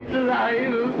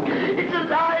alive! It's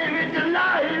alive! It's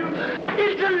alive!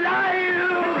 It's alive!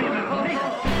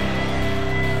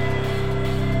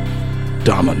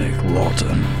 Dominic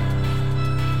Lawton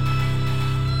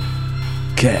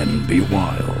can be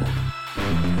wild.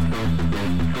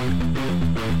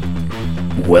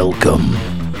 Welcome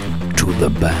to the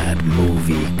Bad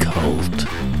Movie Cult.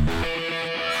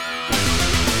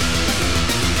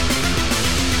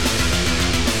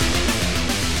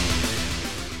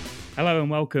 Hello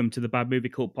and welcome to the Bad Movie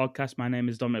Cult podcast. My name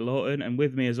is Dominic Lawton, and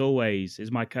with me, as always,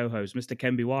 is my co-host, Mr.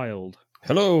 Ken B. Wild.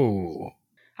 Hello.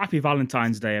 Happy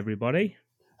Valentine's Day, everybody.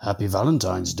 Happy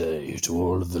Valentine's Day to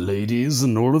all of the ladies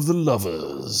and all of the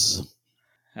lovers.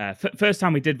 First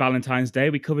time we did Valentine's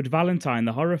Day, we covered Valentine,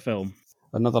 the horror film.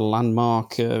 Another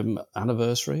landmark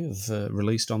anniversary of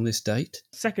released on this date.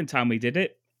 Second time we did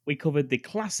it, we covered the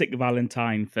classic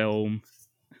Valentine film.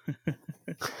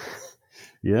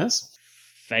 Yes.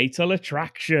 Fatal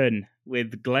Attraction,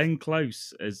 with Glenn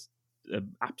Close as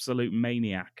an absolute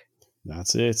maniac.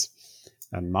 That's it.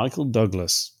 And Michael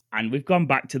Douglas. And we've gone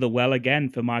back to the well again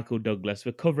for Michael Douglas.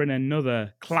 We're covering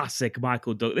another classic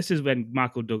Michael Douglas. This is when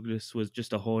Michael Douglas was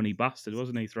just a horny bastard,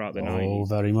 wasn't he, throughout the 90s? Oh,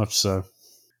 very much so.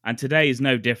 And today is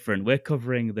no different. We're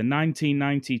covering the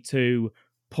 1992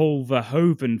 Paul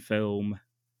Verhoeven film,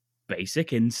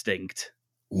 Basic Instinct.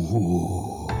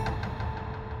 Ooh.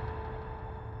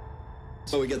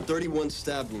 So we got 31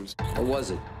 stab wounds. What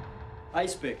was it?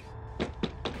 Ice pick.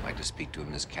 I'd like to speak to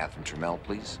Miss Catherine Trammell,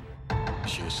 please.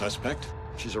 Is she a suspect?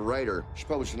 She's a writer. She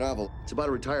published a novel. It's about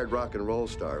a retired rock and roll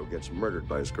star who gets murdered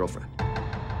by his girlfriend.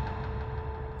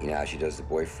 You know how she does the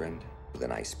boyfriend? With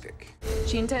an ice pick.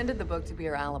 She intended the book to be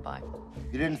her alibi.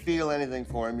 You didn't feel anything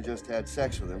for him, you just had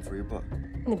sex with him for your book.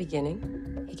 In the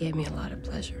beginning, he gave me a lot of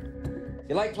pleasure.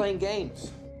 You like playing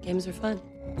games? Games are fun.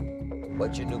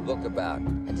 What's your new book about?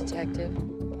 A detective,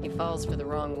 he falls for the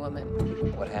wrong woman.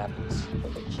 What happens?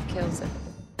 She kills him.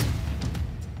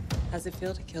 How's it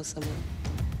feel to kill someone?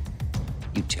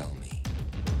 You tell me.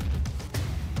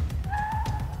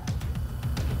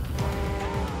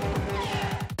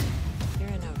 You're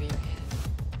in over your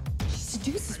head. She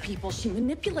seduces people. She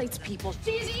manipulates people.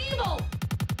 She's evil!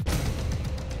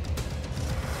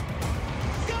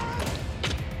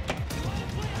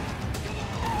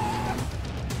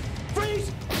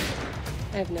 Freeze!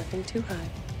 I have nothing to hide.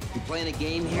 You playing a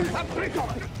game here?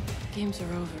 Games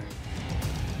are over.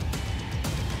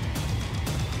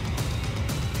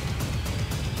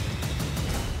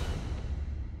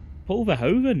 Paul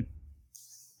Verhoeven,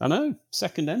 I know.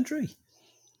 Second entry.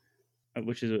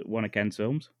 which is one of Ken's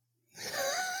films.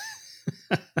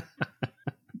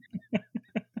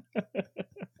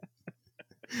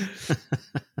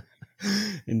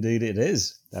 Indeed it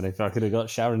is. And if I could have got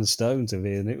Sharon Stone to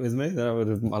be in it with me,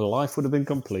 then my life would have been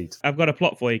complete. I've got a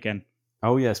plot for you, Ken.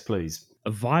 Oh, yes, please.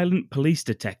 A violent police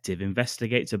detective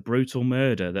investigates a brutal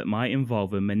murder that might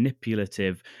involve a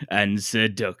manipulative and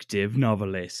seductive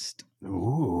novelist.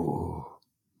 Ooh.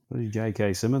 Bloody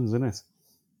J.K. Simmons, isn't it?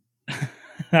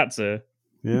 That's her.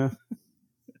 Yeah.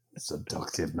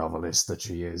 Seductive novelist that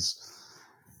she is.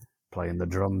 Playing the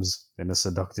drums in a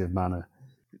seductive manner.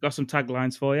 Got some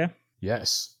taglines for you.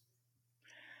 Yes.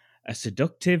 A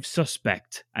seductive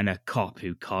suspect and a cop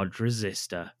who can't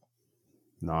resist her.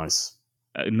 Nice.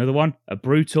 Another one. A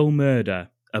brutal murder,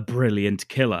 a brilliant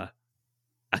killer,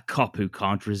 a cop who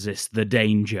can't resist the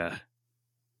danger.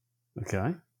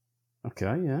 Okay.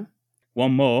 Okay, yeah.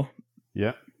 One more.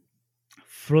 Yeah.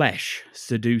 Flesh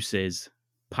seduces,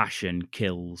 passion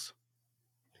kills.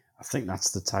 I think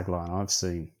that's the tagline I've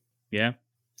seen. Yeah?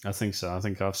 I think so. I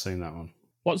think I've seen that one.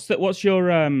 What's your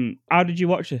how did you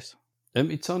watch this?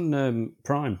 It's on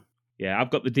Prime. Yeah, I've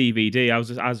got the DVD. I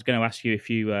was going to ask you if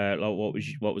you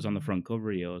what was on the front cover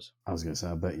of yours. I was going to say,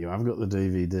 I bet you have got the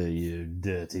DVD, you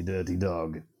dirty, dirty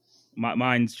dog.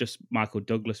 Mine's just Michael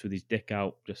Douglas with his dick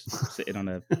out, just sitting on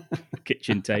a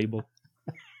kitchen table.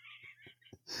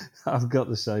 I've got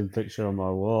the same picture on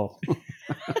my wall.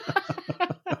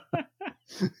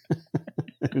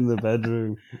 In the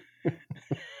bedroom.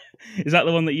 Is that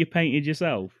the one that you painted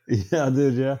yourself? Yeah, I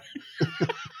did, yeah.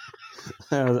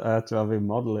 I had to have him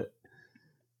model it.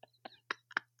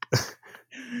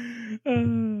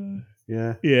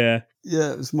 Yeah. Yeah.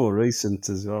 Yeah, it's more recent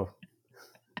as well.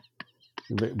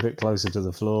 A bit closer to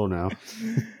the floor now.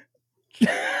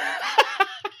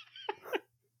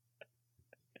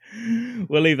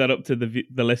 We'll leave that up to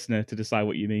the listener to decide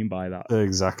what you mean by that.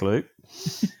 Exactly.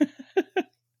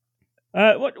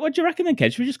 What do you reckon then,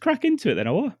 Ken? Should we just crack into it then,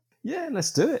 or what? Yeah,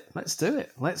 let's do it. Let's do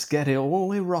it. Let's get it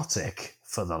all erotic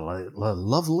for the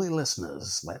lovely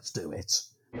listeners. Let's do it.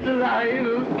 It's alive!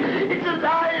 It's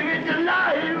alive! It's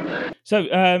alive! So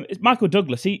it's Michael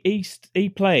Douglas.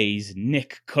 He plays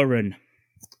Nick Curran.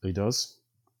 He does.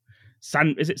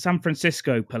 Is it San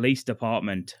Francisco Police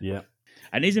Department? Yeah.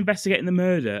 And he's investigating the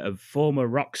murder of former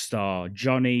rock star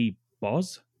Johnny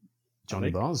Boz. Johnny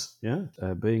Boz, yeah.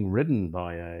 Being ridden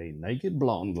by a naked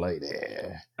blonde lady.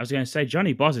 I was going to say,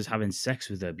 Johnny Boz is having sex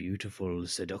with a beautiful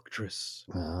seductress.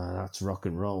 That's rock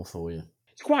and roll for you.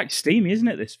 It's quite steamy, isn't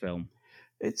it, this film?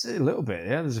 It's a little bit,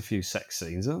 yeah. There's a few sex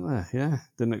scenes, aren't there? Yeah,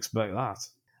 didn't expect that.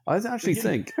 I actually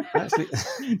think...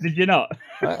 Did you not?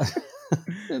 I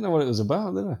didn't know what it was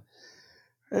about, did I?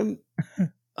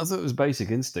 I thought it was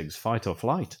Basic Instincts, fight or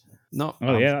flight. Not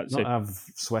have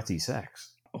sweaty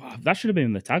sex. Oh, that should have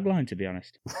been the tagline, to be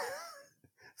honest.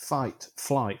 Fight,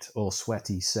 flight, or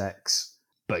sweaty sex.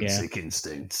 Basic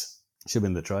Instincts. Should have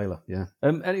been the trailer, yeah.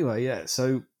 Anyway, yeah,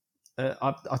 so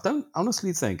I don't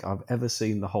honestly think I've ever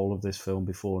seen the whole of this film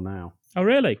before now. Oh,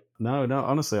 really? No,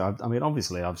 honestly, I mean,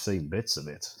 obviously I've seen bits of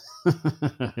it.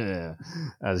 Yeah,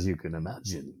 as you can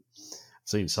imagine. I've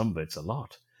seen some bits a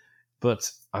lot.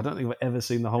 But I don't think I've ever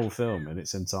seen the whole film in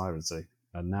its entirety.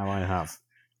 And now I have.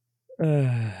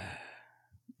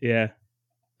 Yeah.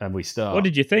 And we start. What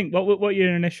did you think? What were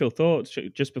your initial thoughts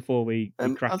just before we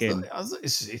crack in?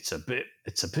 It's a bit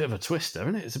of a twister,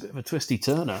 isn't it? It's a bit of a twisty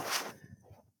turner.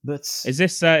 But is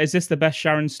this the best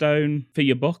Sharon Stone for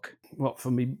your book? What,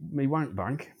 for me wank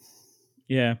bank?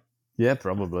 Yeah. Yeah,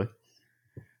 probably.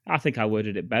 I think I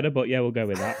worded it better, but yeah, we'll go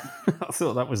with that. I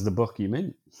thought that was the book you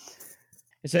meant.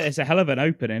 It's a hell of an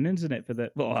opening, isn't it?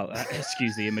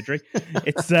 Excuse the imagery.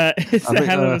 It's a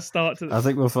hell of a start to. I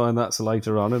think we'll find that's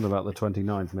later on in about the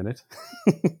 29th minute.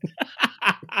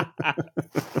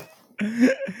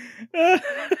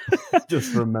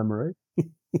 Just from memory.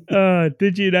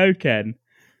 Did you know, Ken,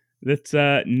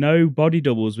 that no body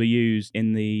doubles were used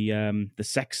in the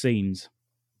sex scenes?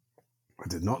 I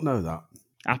did not know that.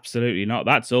 Absolutely not.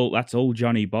 That's all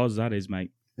Johnny Boz. That is, mate.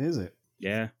 Is it?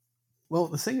 Yeah. Well,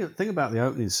 the thing about the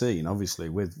opening scene, obviously,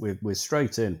 we're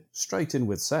straight in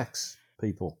with sex,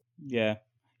 people. Yeah.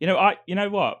 You know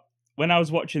what? When I was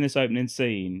watching this opening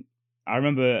scene, I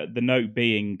remember the note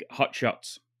being Hot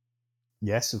Shots.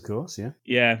 Yes, of course, yeah.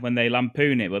 Yeah, when they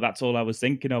lampoon it, but that's all I was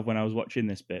thinking of when I was watching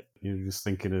this bit. You're just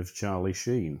thinking of Charlie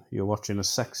Sheen. You're watching a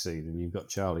sex scene and you've got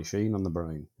Charlie Sheen on the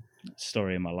brain.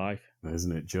 Story of my life.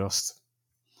 Isn't it just?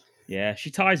 Yeah,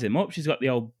 she ties him up. She's got the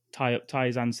old tie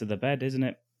his hands to the bed, isn't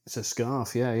it? It's a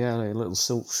scarf, yeah, a little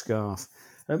silk scarf.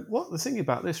 What the thing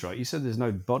about this, right? You said there's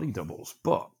no body doubles,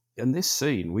 but in this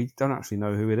scene, we don't actually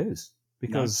know who it is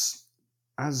because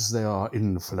as they are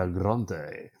in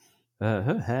flagrante,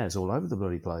 her hair's all over the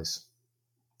bloody place.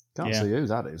 Can't see who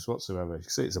that is whatsoever. You can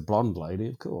see it's a blonde lady,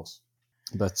 of course.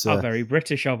 But how very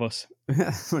British of us.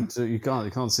 But you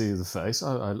can't see the face.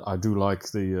 I do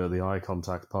like the eye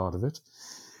contact part of it.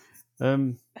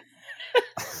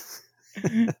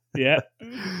 Yeah.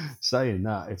 Saying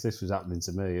that, if this was happening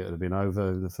to me, it would have been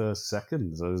over the first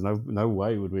second. So there's no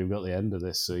way would we have got the end of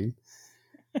this scene.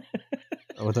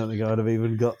 I don't think I'd have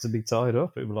even got to be tied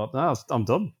up. It would be like, no, I'm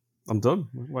done.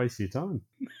 Waste your time.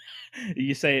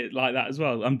 You say it like that as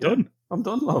well. I'm done. I'm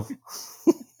done, love.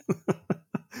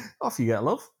 Off you get,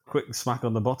 love. Quick smack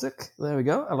on the buttock. There we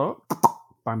go. Hello.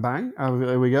 Bang, bang.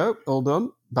 There we go. All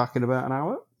done. Back in about an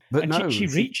hour. But and no, she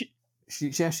reaches. She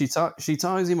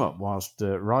ties him up whilst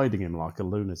riding him like a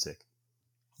lunatic.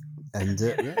 And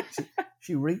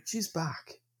she reaches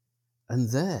back. And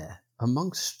there,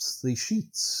 amongst the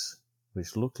sheets,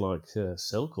 which look like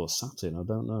silk or satin, I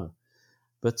don't know.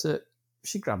 But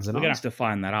she grabs an We're going to have to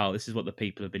find that out. This is what the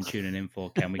people have been tuning in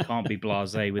for, Ken. We can't be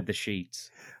blasé with the sheets,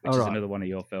 which is another one of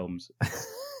your films.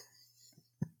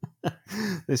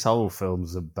 This whole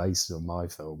film's based on my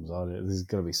films, aren't it? There's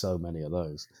going to be so many of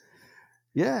those.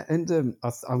 Yeah, and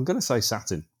I'm going to say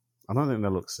satin. I don't think they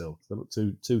look silk. They look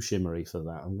too shimmery for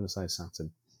that. I'm going to say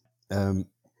satin.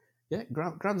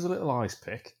 Grabs a little ice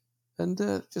pick and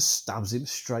just stabs him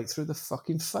straight through the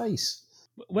fucking face.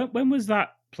 When was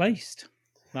that placed?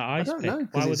 That ice pick? Know,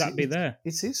 why would that be there?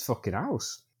 It's his fucking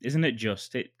house. Isn't it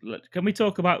just? Can we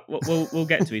talk about... We'll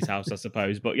get to his house, I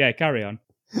suppose. But yeah, carry on.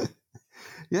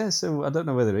 Yeah, so I don't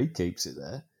know whether he keeps it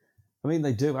there. I mean,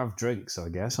 they do have drinks, I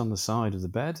guess, on the side of the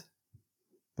bed.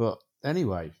 But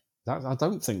anyway, I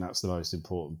don't think that's the most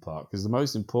important part, because the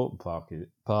most important part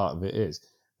of it is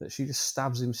that she just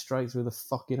stabs him straight through the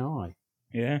fucking eye.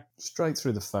 Yeah. Straight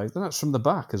through the face. And that's from the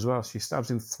back as well. She stabs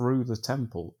him through the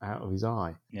temple out of his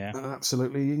eye. Yeah. An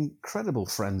absolutely incredible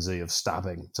frenzy of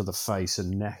stabbing to the face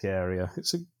and neck area.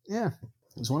 It's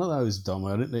one of those, Dom,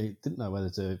 I didn't know whether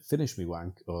to finish me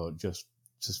wank or just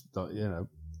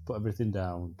put everything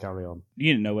down, and carry on.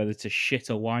 You didn't know whether to shit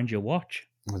or wind your watch.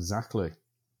 Exactly.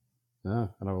 Yeah,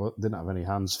 and I didn't have any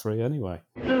hands free anyway.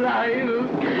 It's alive!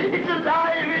 It's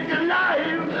alive! It's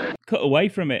alive! Cut away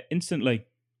from it instantly.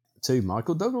 To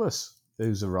Michael Douglas,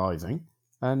 who's arriving.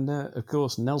 And, of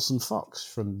course, Nelson Fox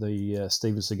from the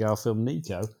Steven Seagal film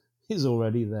Nico is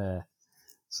already there.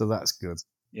 So that's good.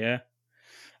 Yeah.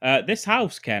 This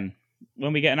house, Ken,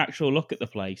 when we get an actual look at the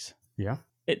place, Yeah.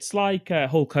 it's like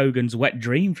Hulk Hogan's wet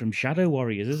dream from Shadow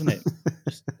Warriors, isn't it?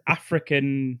 Just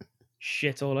African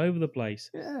shit all over the place.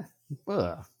 Yeah.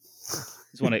 But...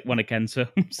 It's one of Ken's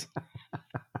films.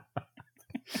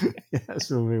 Yeah, that's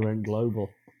when we went global.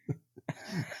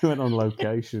 We went on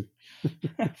location.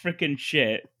 African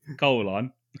shit,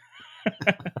 colon.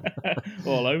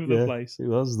 All over the place. It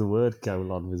was the word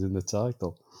colon was in the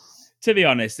title. To be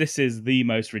honest, this is the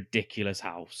most ridiculous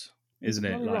house, isn't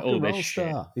it? He's a Like rock all and this roll shit.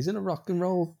 star. He's in a rock and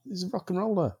roll. He's a rock and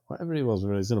roller. Whatever he was,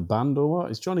 whether he's in a band or what.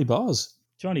 It's Johnny Boz.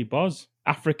 Johnny Boz,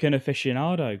 African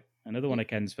aficionado, another one of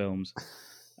Ken's films.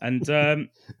 And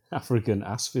African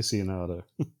aficionado.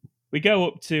 we go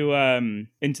up to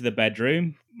into the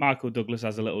bedroom. Michael Douglas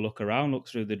has a little look around, looks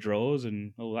through the drawers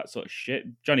and all that sort of shit.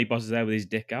 Johnny Boz is there with his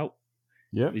dick out.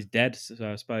 Yeah. He's dead,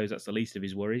 so I suppose that's the least of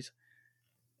his worries.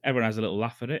 Everyone has a little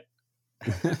laugh at it.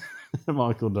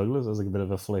 Michael Douglas has a bit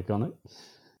of a flick on it.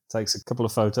 Takes a couple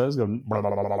of photos, going blah,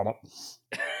 blah, blah, blah, blah.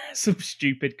 Some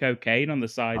stupid cocaine on the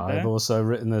side I've there. also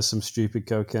written there's some stupid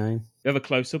cocaine. We have a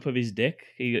close up of his dick.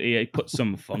 He put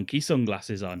some funky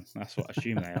sunglasses on. That's what I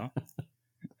assume they are.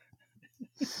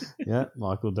 Yeah,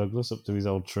 Michael Douglas up to his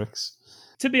old tricks.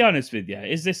 To be honest with you,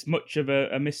 is this much of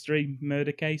a mystery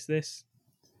murder case, this?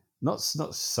 Not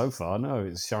so far, no.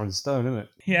 It's Sharon Stone, isn't it?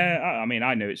 Yeah, I mean,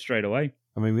 I knew it straight away.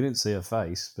 I mean, we didn't see her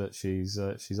face, but she's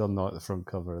on like the front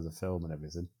cover of the film and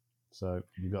everything. So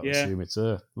you've got to assume it's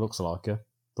her. Looks like her.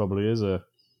 Probably is her.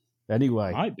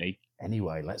 Anyway. Might be.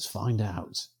 Anyway, let's find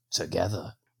out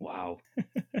together. Wow.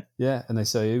 Yeah, and they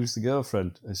say, who's the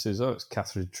girlfriend? And he says, oh, it's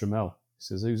Catherine Trammell. He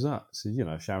says, who's that? He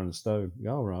says, Sharon Stone.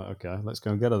 Oh, right, okay, let's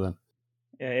go and get her then.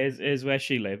 Yeah, here's where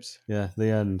she lives. Yeah, the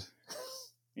end.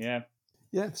 Yeah.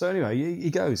 Yeah, so anyway, he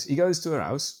goes to her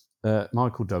house.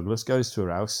 Michael Douglas goes to her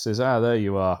house, says, there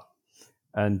you are.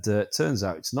 And turns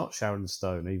out it's not Sharon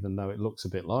Stone, even though it looks a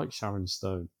bit like Sharon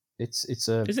Stone. It's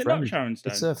her Is it friend. not Sharon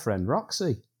Stone? It's her friend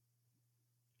Roxy.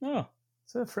 Oh.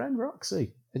 It's her friend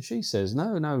Roxy. And she says,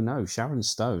 no, Sharon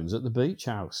Stone's at the beach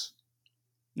house.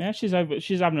 Yeah, she's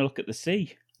having a look at the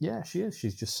sea. Yeah, she is.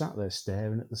 She's just sat there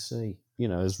staring at the sea. You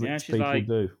know, as rich she's people like-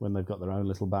 do when they've got their own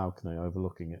little balcony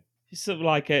overlooking it. She's sort of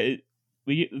like, is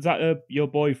that your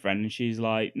boyfriend? And she's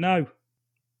like, no.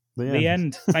 The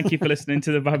end. Thank you for listening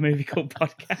to the Bad Movie Cult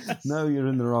podcast. No, you're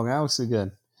in the wrong house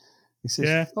again. He says,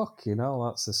 Yeah. fucking hell,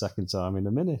 that's the second time in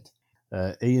a minute.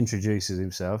 He introduces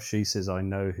himself. She says, I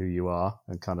know who you are,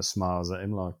 and kind of smiles at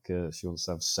him like she wants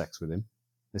to have sex with him.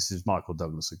 This is Michael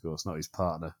Douglas, of course, not his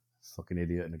partner. Fucking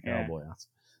idiot in a Yeah. cowboy hat.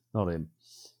 Not him.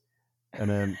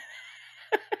 And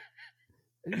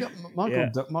you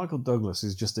got Michael Douglas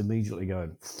is just immediately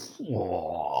going,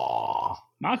 "Whoa."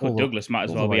 Michael Douglas might as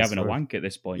all the well be way having a through. wank at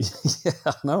this point. Yeah,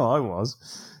 I know I was.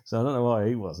 So I don't know why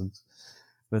he wasn't.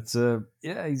 But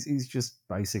yeah, he's just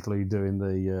basically doing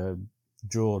the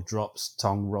jaw drops,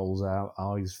 tongue rolls out,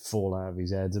 eyes fall out of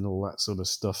his head, and all that sort of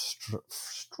stuff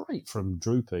straight from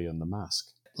Droopy and The Mask.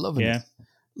 Loving it.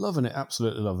 Loving it,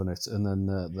 absolutely loving it. And then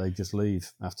they just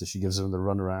leave after she gives them the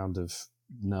runaround of,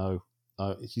 no,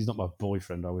 he's not my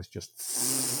boyfriend, I was just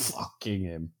fucking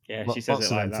him. Yeah, she says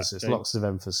it like that too. Lots of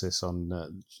emphasis on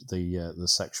the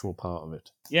sexual part of it.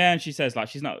 Yeah, and she says like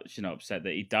she's not upset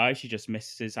that he died. She just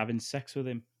misses having sex with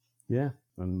him. Yeah,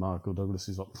 and Michael Douglas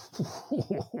is like,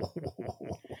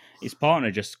 His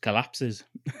partner just collapses.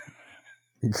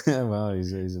 yeah, well,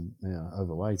 he's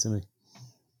overweight, isn't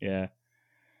he? Yeah,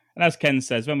 and as Ken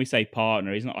says, when we say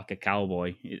partner, he's not like a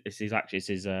cowboy. It's his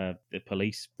the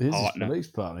police He is partner. his police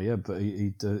partner, yeah, but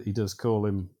he does call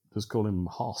him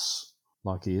Hoss,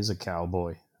 like he is a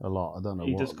cowboy a lot. I don't know.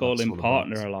 He what does call that's him all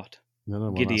partner about. a lot. I don't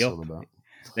know what Giddy that's up. all about.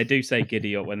 They do say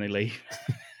giddy up when they leave.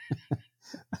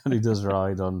 And he does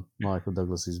ride on Michael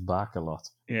Douglas's back a lot.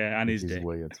 Yeah, and his which is dick.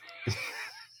 weird.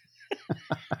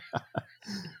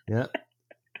 Yeah,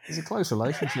 there's a close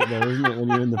relationship there, isn't it, when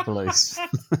you're in the police?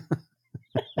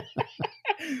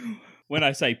 When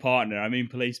I say partner, I mean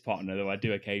police partner, though I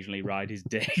do occasionally ride his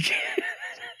dick.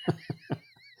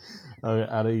 Oh,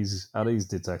 at ease,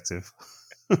 detective.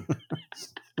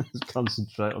 Just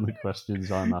concentrate on the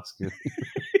questions I'm asking.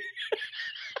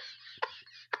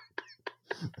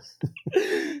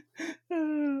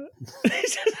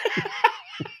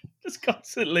 Just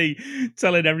constantly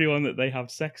telling everyone that they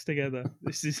have sex together.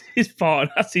 This is his part.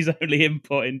 That's his only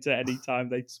input into any time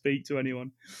they speak to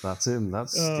anyone. That's him.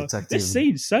 That's Detective. This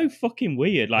scene's so fucking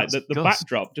weird. Like the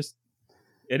backdrop, just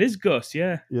it is Gus.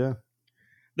 Yeah.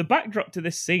 The backdrop to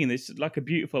this scene is like a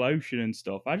beautiful ocean and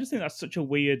stuff. I just think that's such a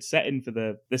weird setting for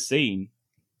the scene.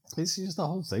 It's just the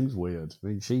whole thing's weird. I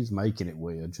mean, she's making it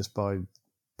weird just by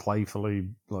playfully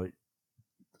like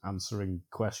answering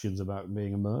questions about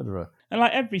being a murderer. And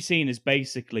like every scene is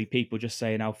basically people just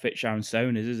saying how fit Sharon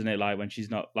Stone is, isn't it? Like when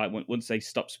she's not, like once they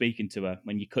stop speaking to her,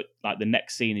 when you cut, like the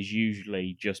next scene is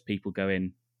usually just people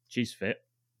going, she's fit.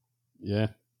 Yeah.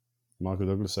 Michael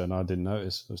Douglas saying, I didn't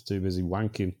notice. I was too busy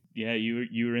wanking. Yeah,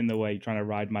 you were in the way trying to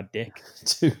ride my dick.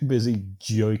 Too busy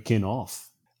joking off.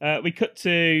 We cut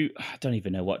to, I don't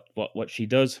even know what she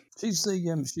does. She's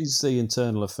the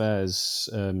internal affairs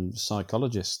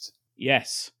psychologist.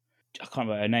 Yes. I can't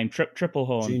remember her name.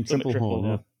 Triplehorn. Jean Triplehorn.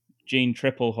 Yeah. Jean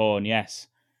Triplehorn, yes.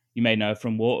 You may know her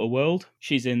from Waterworld.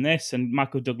 She's in this, and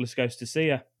Michael Douglas goes to see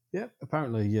her. Yeah,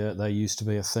 apparently they used to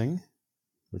be a thing,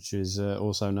 which is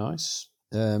also nice.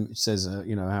 It says,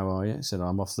 how are you? He said,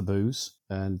 I'm off the booze.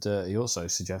 And he also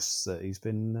suggests that he's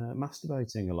been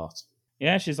masturbating a lot.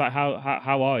 Yeah, she's like,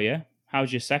 how are you?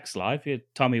 How's your sex life? You're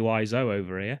Tommy Wiseau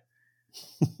over here.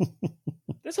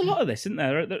 There's a lot of this, isn't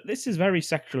there? This is very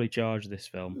sexually charged, this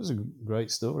film. It was a great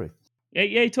story. Yeah,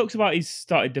 he talks about he's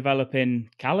started developing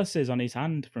calluses on his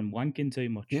hand from wanking too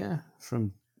much. Yeah,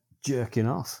 from jerking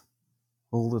off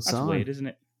all the time. That's weird, isn't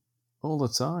it? All the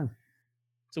time.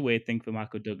 It's a weird thing for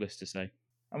Michael Douglas to say.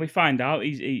 And we find out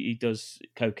he does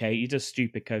cocaine. He does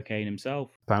stupid cocaine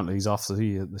himself. Apparently he's off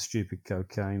the stupid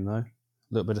cocaine, though. A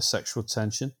little bit of sexual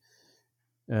tension.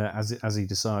 As he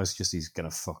decides he's going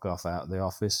to fuck off out of the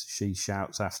office, she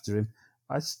shouts after him,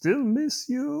 I still miss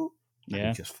you. Yeah. And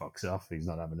he just fucks off. He's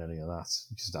not having any of that.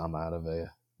 Just, I'm out of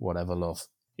here. Whatever, love.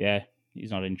 Yeah,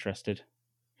 he's not interested.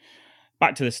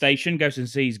 Back to the station, goes and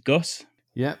sees Gus.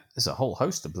 Yeah, there's a whole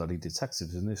host of bloody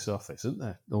detectives in this office, isn't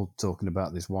there? All talking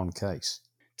about this one case.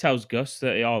 Tells Gus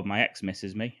that, my ex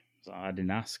misses me. So I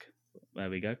didn't ask. There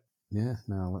we go. Yeah,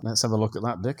 now let's have a look at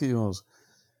that dick of yours.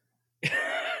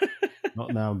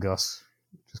 Not now, Gus.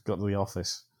 Just got to the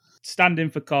office. Standing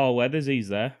for Carl Weathers, he's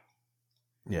there.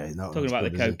 Yeah, not talking about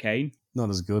the cocaine. Not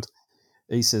as good.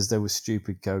 He says there was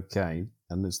stupid cocaine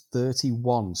and there's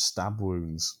 31 stab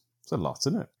wounds. It's a lot,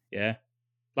 isn't it? Yeah.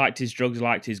 Liked his drugs,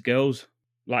 liked his girls,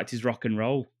 liked his rock and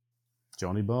roll.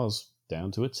 Johnny Boz,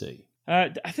 down to a T. I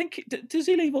think, does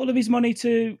he leave all of his money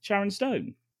to Sharon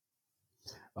Stone?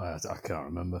 I can't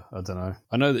remember. I don't know.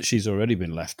 I know that she's already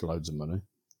been left loads of money.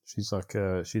 She's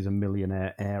she's a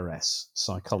millionaire heiress,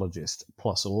 psychologist,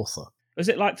 plus author. Was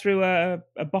it like through a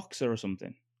boxer or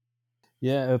something?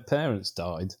 Yeah, her parents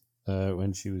died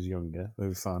when she was younger.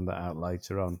 We found that out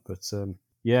later on. But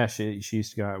yeah, she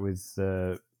used to go out with,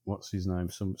 what's his name,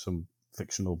 some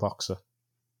fictional boxer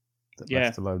that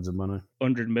left her loads of money.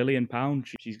 £100 million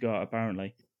she's got,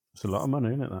 apparently. It's a lot of money,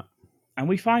 isn't it, that? And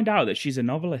we find out that she's a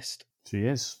novelist. She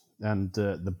is. And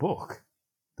the book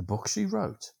she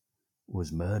wrote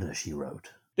was Murder, She Wrote.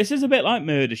 This is a bit like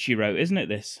Murder, She Wrote, isn't it,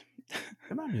 this?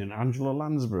 Imagine Angela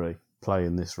Lansbury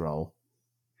playing this role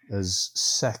as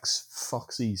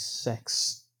foxy,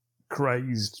 sex-crazed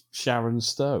Sharon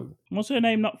Stone. Was her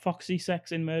name not Foxy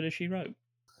Sex in Murder, She Wrote?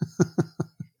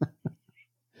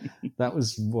 That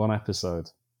was one episode.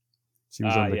 She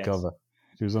was undercover.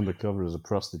 Yes. She was undercover as a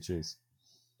prostitute.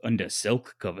 Under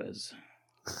silk covers.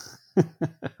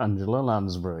 Angela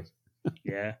Lansbury.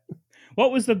 Yeah.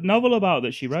 What was the novel about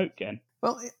that she wrote, Ken?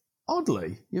 Well,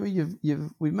 oddly,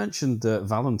 we mentioned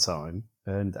Valentine,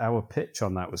 and our pitch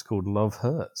on that was called Love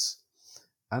Hurts.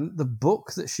 And the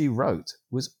book that she wrote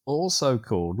was also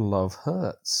called Love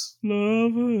Hurts.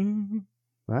 Love Hurts.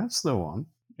 That's the one.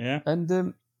 Yeah.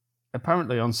 And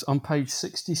apparently on page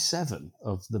 67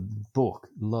 of the book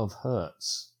Love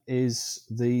Hurts is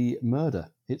the murder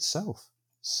itself.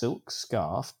 Silk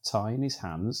scarf tying his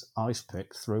hands, ice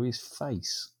pick through his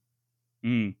face.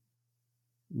 Imagine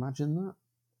that.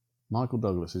 Michael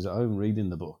Douglas is at home reading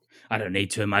the book. I don't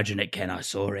need to imagine it, Ken. I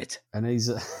saw it. And he's...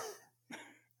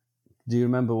 Do you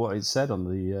remember what it said on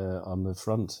the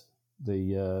front,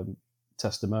 the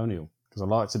testimonial? Because I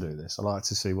like to do this. I like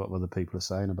to see what other people are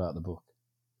saying about the book.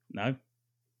 No.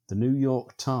 The New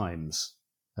York Times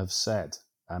have said,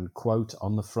 and quote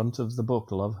on the front of the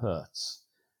book Love Hurts,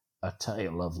 a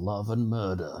tale of love and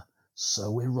murder,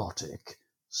 so erotic,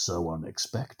 so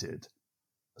unexpected,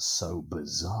 so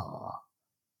bizarre.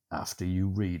 After you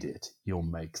read it, you'll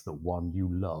make the one you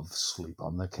love sleep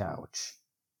on the couch,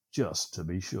 just to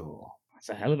be sure. That's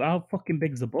a hell of how fucking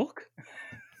big's the book?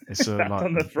 It's That's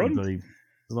on the front.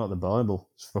 It's like the Bible.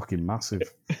 It's fucking massive.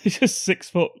 It's just 6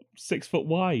 foot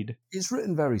wide. It's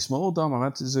written very small, Dom. I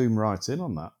had to zoom right in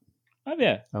on that. Oh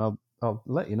yeah. And I'll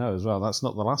let you know as well. That's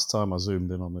not the last time I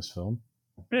zoomed in on this film.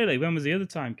 Really? When was the other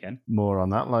time, Ken? More on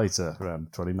that later,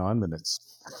 around 29 minutes.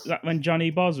 Is that when Johnny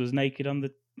Boz was naked on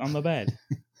the bed?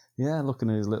 Yeah, looking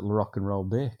at his little rock and roll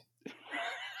dick.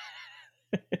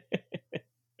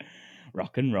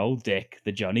 Rock and roll dick,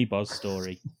 the Johnny Boz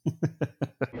story.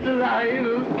 It's alive!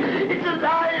 It's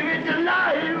alive! It's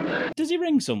alive! Does he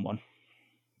ring someone?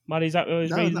 While he's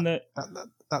reading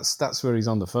That's where he's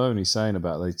on the phone. He's saying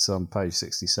about it. It's on page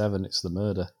 67. It's the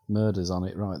murder. Murder's on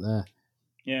it right there.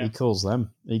 Yeah. He calls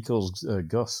them. He calls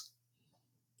Gus.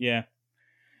 Yeah.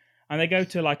 And they go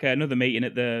to like another meeting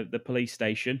at the police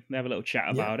station. They have a little chat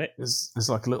about it. There's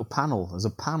like a little panel. There's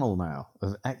a panel now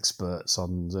of experts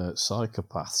on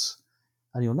psychopaths.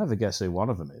 And you'll never guess who one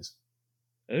of them is.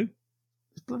 Who?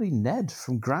 It's bloody Ned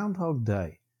from Groundhog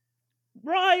Day.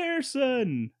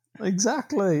 Ryerson!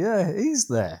 Exactly, yeah. He's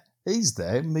there. He's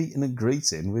there meeting and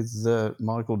greeting with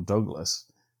Michael Douglas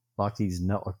like he's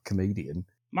not a comedian.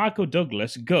 Michael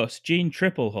Douglas, Gus, Gene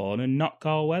Triplehorn, and not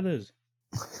Carl Weathers.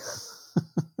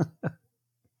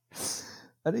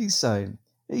 And he's saying,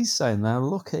 now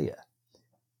look here.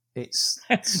 It's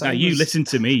now you listen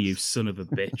to me, you son of a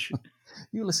bitch.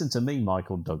 You listen to me,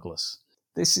 Michael Douglas.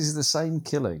 This is the same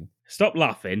killing. Stop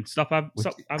laughing. Stop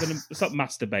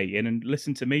masturbating and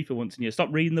listen to me for once in your. Stop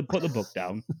reading put the book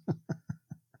down.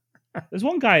 There's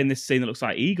one guy in this scene that looks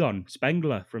like Egon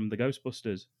Spengler from the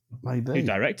Ghostbusters. Maybe. Who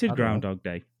directed Groundhog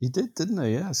Day. He did, didn't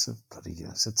he? Yeah, it's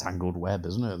a tangled web,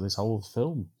 isn't it, this whole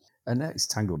film? And it's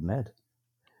Tangled Ned.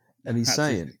 And he's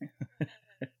saying,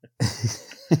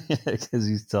 because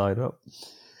he's tied up,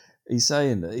 he's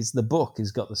saying that the book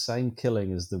has got the same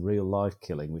killing as the real life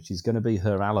killing, which is going to be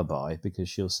her alibi, because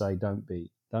she'll say, don't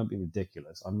be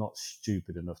ridiculous. I'm not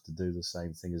stupid enough to do the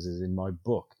same thing as is in my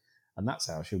book. And that's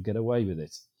how she'll get away with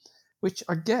it. Which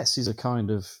I guess is a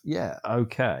kind of,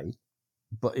 okay.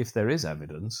 But if there is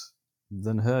evidence,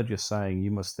 then her just saying, you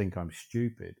must think I'm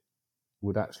stupid,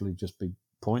 would actually just be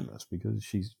pointless, because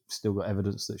she's still got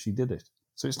evidence that she did it.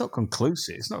 So it's not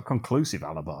conclusive. It's not a conclusive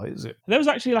alibi, is it? There was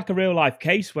actually like a real life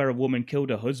case where a woman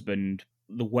killed her husband.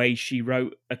 The way she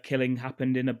wrote a killing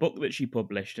happened in a book that she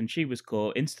published, and she was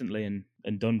caught instantly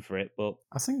and done for it. But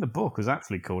I think the book was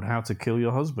actually called How to Kill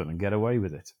Your Husband and Get Away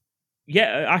with It.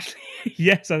 Yeah, actually,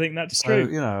 yes, I think that's true.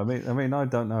 You know, I mean, I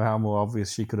don't know how more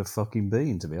obvious she could have fucking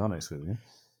been, to be honest with you.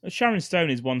 Sharon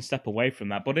Stone is one step away from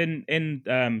that, but in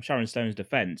Sharon Stone's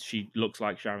defense, she looks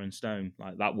like Sharon Stone.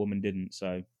 Like that woman didn't.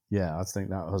 So yeah, I think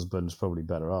that husband's probably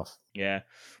better off. Yeah,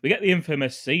 we get the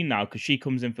infamous scene now because she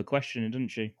comes in for questioning, doesn't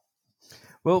she?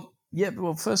 Well, yeah.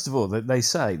 Well, first of all, they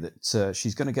say that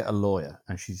she's going to get a lawyer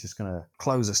and she's just going to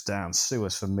close us down, sue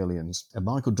us for millions. And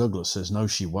Michael Douglas says, no,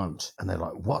 she won't. And they're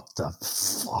like, what the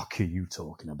fuck are you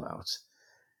talking about?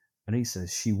 And he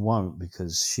says she won't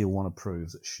because she'll want to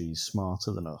prove that she's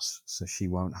smarter than us, so she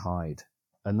won't hide.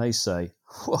 And they say,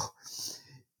 well,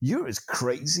 you're as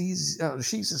crazy as...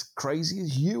 she's as crazy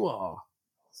as you are.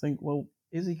 I think, well,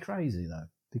 is he crazy, though?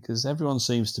 Because everyone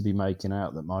seems to be making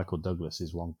out that Michael Douglas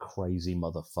is one crazy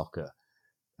motherfucker.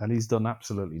 And he's done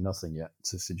absolutely nothing yet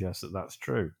to suggest that that's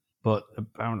true. But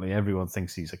apparently everyone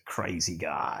thinks he's a crazy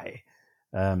guy.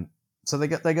 So they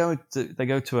go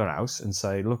to her house and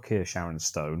say, look here, Sharon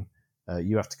Stone,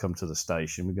 you have to come to the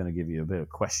station. We're going to give you a bit of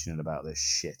questioning about this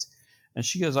shit. And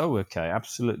she goes, oh, okay,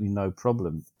 absolutely no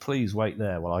problem. Please wait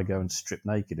there while I go and strip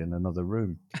naked in another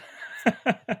room.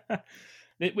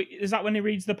 Is that when he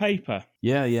reads the paper?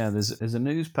 Yeah. There's a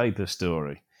newspaper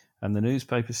story. And the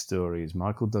newspaper story is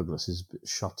Michael Douglas has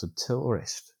shot a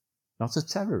tourist. Not a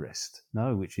terrorist,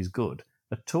 no, which is good.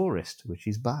 A tourist, which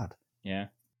is bad. Yeah,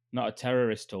 not a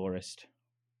terrorist tourist.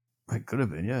 It could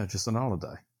have been, yeah, just on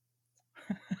holiday.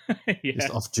 Yeah.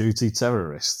 Just off-duty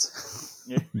terrorist.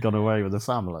 Yeah. Got away with the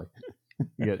family.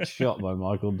 Gets shot by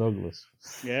Michael Douglas.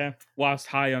 Yeah, whilst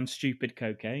high on stupid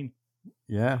cocaine.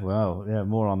 Yeah, well, yeah,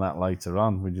 more on that later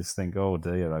on. We just think, oh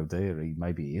dear,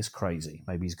 maybe he is crazy.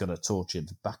 Maybe he's got a tortured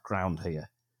background here.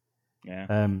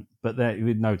 Yeah. But we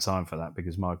had no time for that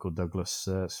because Michael Douglas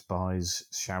spies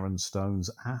Sharon Stone's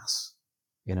ass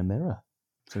in a mirror.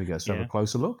 So he goes to have a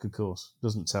closer look, of course.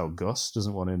 Doesn't tell Gus,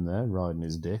 doesn't want him there riding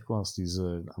his dick whilst he's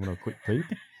having a quick peep.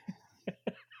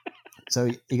 So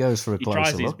he goes for a closer look.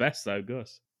 He tries his best, though,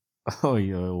 Gus. Oh,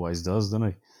 he always does,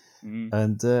 doesn't he? Mm.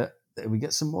 And we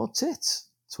get some more tits.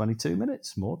 22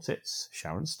 minutes, more tits.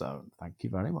 Sharon Stone, thank you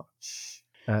very much.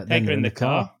 Take her in the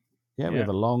car. Yeah, we have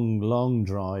a long, long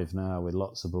drive now with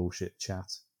lots of bullshit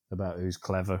chat about who's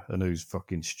clever and who's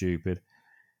fucking stupid.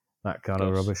 That kind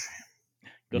of rubbish.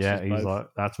 Gus yeah, is he's both. like,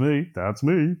 that's me. I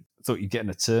thought you'd get an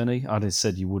attorney. I'd have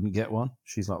said you wouldn't get one.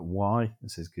 She's like, why? I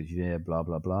says, because, yeah, blah,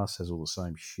 blah, blah. Says all the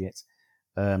same shit.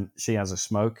 She has a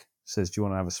smoke. Says, do you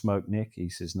want to have a smoke, Nick? He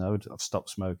says, no, I've stopped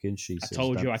smoking. She says, I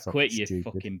told you I "Don't quit, fucking you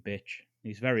stupid." fucking bitch.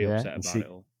 He's very upset about it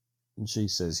all. And she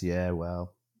says, yeah,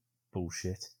 well,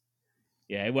 bullshit.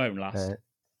 Yeah, it won't last.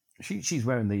 She's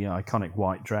wearing the iconic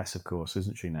white dress, of course,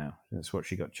 isn't she now? That's what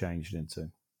she got changed into.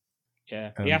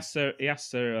 Yeah, he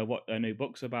asks her what her new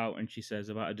book's about, and she says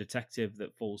about a detective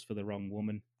that falls for the wrong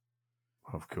woman.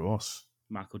 Of course.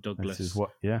 Michael Douglas.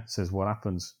 Says what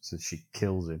happens. Says she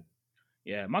kills him.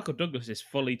 Yeah, Michael Douglas is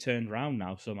fully turned around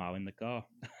now somehow in the car.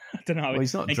 I don't know how. Well,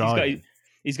 he's not driving.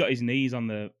 He's got his knees on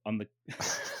the.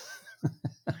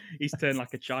 He's turned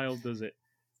like a child, does it?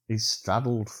 He's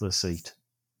straddled the seat.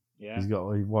 Yeah. He's got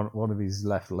one of his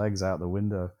left legs out the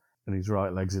window and his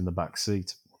right leg's in the back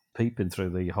seat, peeping through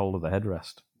the hole of the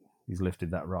headrest. He's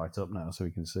lifted that right up now so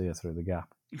he can see her through the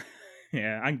gap.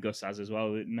 Yeah, and Gus has as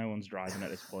well. No one's driving at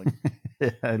this point.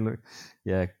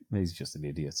 Yeah, he's just an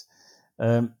idiot.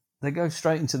 They go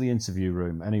straight into the interview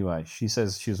room. Anyway, she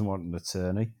says she doesn't want an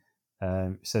attorney.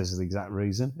 Says the exact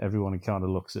reason. Everyone kind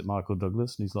of looks at Michael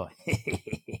Douglas and he's like,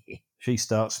 she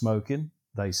starts smoking.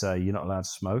 They say, you're not allowed to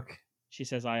smoke. She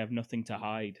says, I have nothing to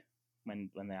hide when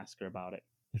they ask her about it.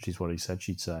 Which is what he said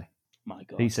she'd say. My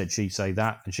God. He said she'd say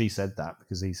that, and she said that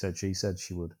because he said she said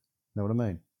she would. Know what I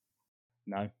mean?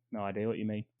 No idea what you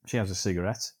mean. She has a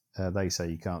cigarette. They say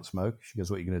you can't smoke. She goes,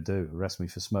 what are you going to do? Arrest me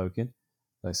for smoking?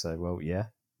 They say, well, yeah.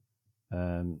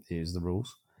 Here's the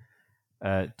rules.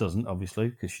 Doesn't, obviously,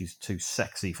 because she's too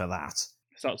sexy for that.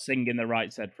 Start singing the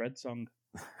Right Said Fred song.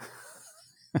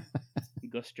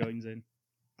 Gus joins in.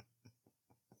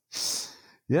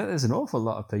 Yeah, there's an awful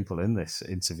lot of people in this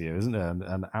interview, isn't there?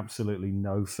 And absolutely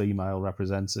no female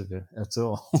representative at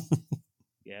all.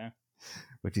 Yeah.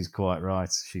 Which is quite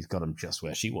right. She's got them just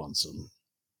where she wants them.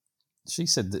 She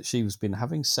said that she's been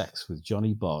having sex with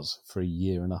Johnny Boz for 1.5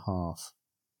 years.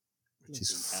 Which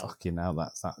is fucking hell.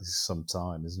 That is some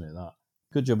time, isn't it? That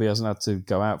good job he hasn't had to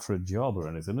go out for a job or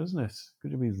anything, isn't it?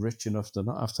 Good job he's rich enough to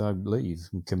not have to leave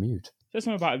and commute. Just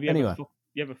something about have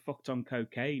you ever fucked on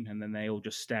cocaine and then they all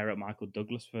just stare at Michael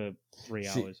Douglas for 3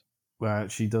 hours? Well,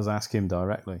 she does ask him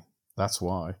directly. That's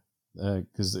why.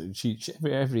 Because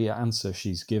every answer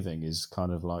she's giving is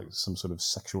kind of like some sort of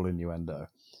sexual innuendo.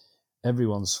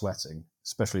 Everyone's sweating,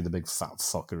 especially the big fat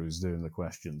fucker who's doing the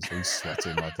questions. He's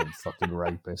sweating like a fucking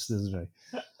rapist, isn't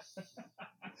he?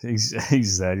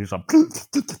 He's there, he's like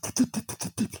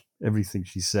everything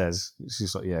she says.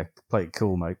 She's like, yeah, play it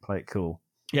cool, mate. Play it cool.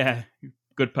 Yeah,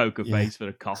 good poker face for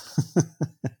a cop.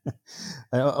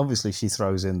 Obviously, she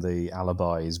throws in the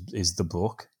alibi is the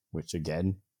book, which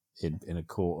again, in a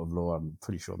court of law, I'm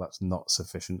pretty sure that's not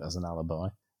sufficient as an alibi.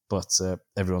 But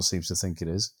everyone seems to think it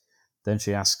is. Then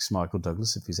she asks Michael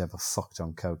Douglas if he's ever fucked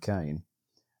on cocaine.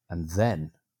 And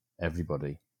then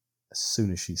everybody, as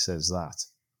soon as she says that,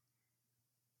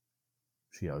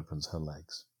 she opens her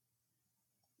legs.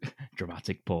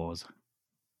 Dramatic pause.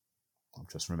 I'm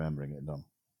just remembering it, Dom.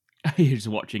 You're just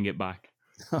watching it back.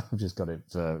 I've just got it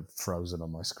frozen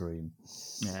on my screen.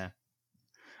 Yeah.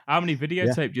 How many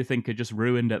videotape do you think are just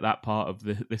ruined at that part of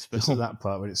this film? Just at that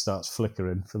part when it starts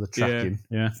flickering for the tracking.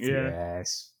 Yeah.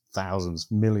 Yes. Thousands,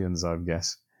 millions, I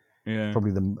guess. Yeah.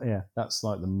 Probably that's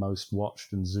like the most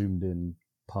watched and zoomed in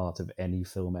part of any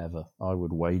film ever, I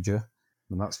would wager.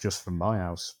 And that's just from my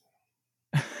house.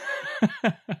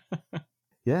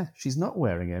 Yeah, she's not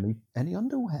wearing any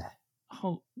underwear.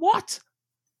 Oh, what?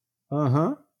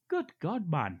 Uh-huh. Good God,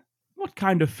 man. What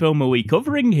kind of film are we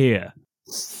covering here?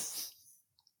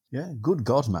 Yeah, good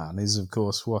God, man, is, of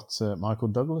course, what Michael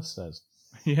Douglas says.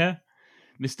 Yeah.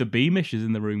 Mr. Beamish is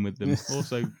in the room with them.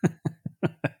 Also,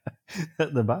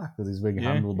 at the back with his big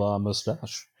handlebar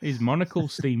moustache. His monocle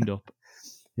steamed up.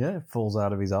 Yeah, it falls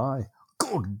out of his eye.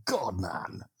 Good God,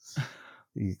 man,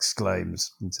 he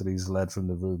exclaims until he's led from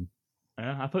the room.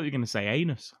 I thought you were going to say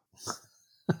anus.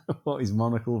 What, his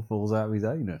monocle falls out of his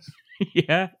anus?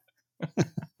 Yeah.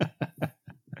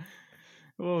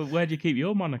 Well, where do you keep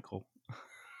your monocle?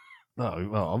 Oh,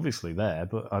 well, obviously there,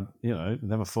 but it's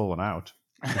never fallen out.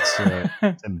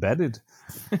 It's embedded.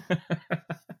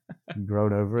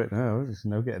 Grown over it. No, there's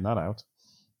no getting that out.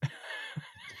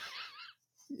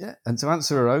 Yeah, and to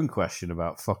answer her own question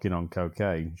about fucking on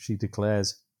cocaine, she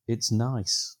declares, it's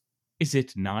nice. Is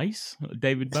it nice?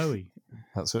 David Bowie.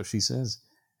 That's what she says.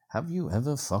 Have you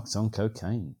ever fucked on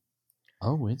cocaine?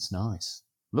 Oh, it's nice.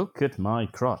 Look at my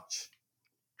crotch.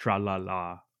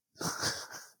 Tra-la-la.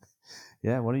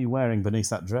 Yeah, what are you wearing beneath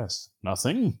that dress?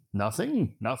 Nothing,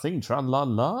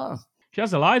 tra-la-la. She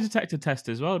has a lie detector test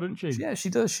as well, doesn't she? Yeah, she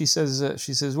does. She says,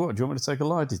 what, do you want me to take a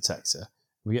lie detector?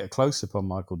 We get a close-up on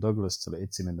Michael Douglas till it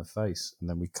hits him in the face, and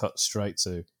then we cut straight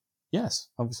to, yes,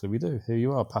 obviously we do. Here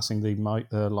you are, passing the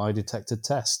lie detector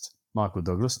test. Michael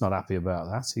Douglas, not happy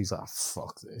about that. He's like,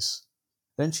 fuck this.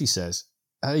 Then she says,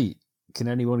 hey, can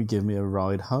anyone give me a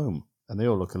ride home? And they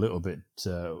all look a little bit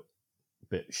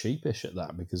sheepish at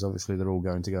that, because obviously they're all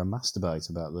going to go and masturbate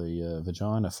about the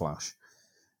vagina flash.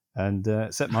 And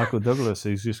except Michael Douglas,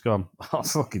 who's just gone, I'll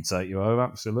fucking take you home,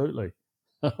 absolutely.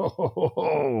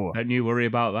 Don't you worry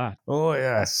about that. Oh,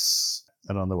 yes.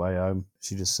 And on the way home,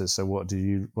 she just says, so what did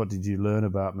you learn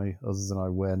about me other than I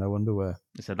wear no underwear?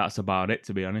 I said, that's about it,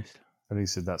 to be honest. And he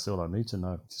said, that's all I need to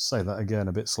know. Just say that again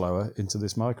a bit slower into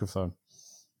this microphone.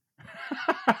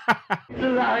 It's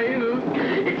alive!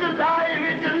 It's alive!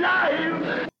 It's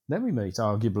alive! Then we meet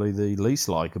arguably the least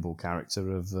likeable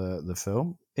character of the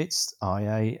film. It's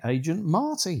IA agent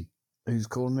Marty, who's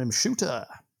calling him Shooter.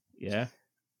 Yeah.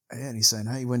 And he's saying,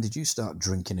 hey, when did you start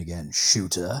drinking again,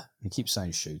 Shooter? He keeps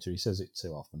saying Shooter. He says it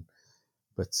too often.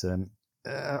 But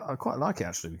I quite like it,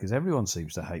 actually, because everyone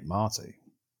seems to hate Marty.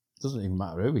 It doesn't even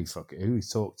matter who he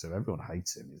talks to. Everyone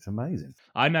hates him. It's amazing.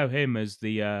 I know him as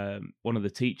the one of the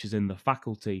teachers in The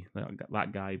Faculty.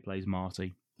 That guy who plays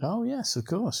Marty. Oh, yes, of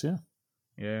course, yeah.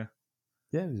 Yeah.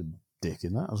 Yeah, he was a dick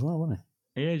in that as well, wasn't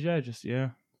he? He is, yeah.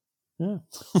 Yeah.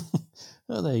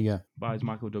 Oh, there you go. Buys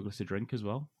Michael Douglas a drink as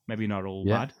well. Maybe not all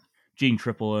bad. Jean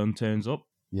Tripplehorn turns up.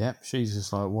 Yep, she's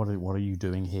just like, what are you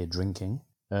doing here drinking?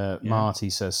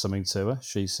 Marty says something to her.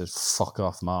 She says, fuck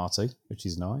off, Marty, which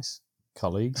is nice.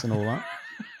 Colleagues and all that.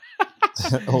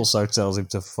 Also tells him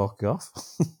to fuck off.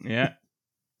 Yeah.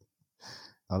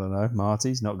 I don't know.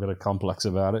 Marty's not got a complex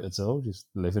about it at all. Just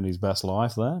living his best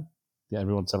life there. Yeah,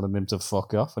 everyone telling him to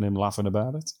fuck off and him laughing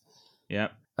about it. Yeah.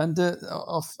 And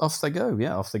off they go.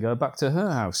 Yeah, off they go back to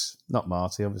her house. Not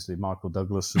Marty, obviously. Michael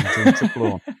Douglas and Jean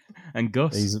Tripplehorn. And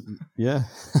Gus.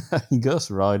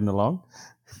 Gus riding along,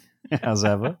 as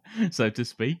ever. So to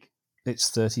speak. It's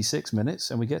 36 minutes,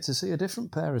 and we get to see a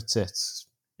different pair of tits.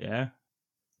 Yeah.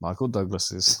 Michael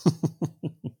Douglas's.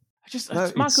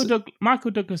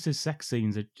 Michael Douglas's sex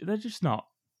scenes, they're just not...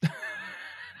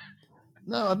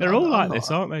 No, they're all like this,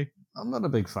 aren't they? I'm not a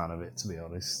big fan of it, to be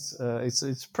honest.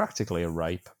 It's practically a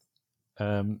rape.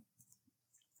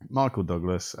 Michael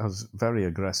Douglas has very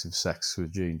aggressive sex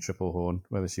with Jean Tripplehorn,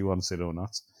 whether she wants it or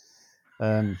not.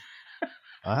 I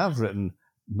have written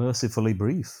Mercifully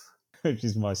Brief, which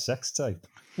is my sex tape.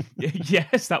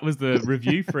 Yes, that was the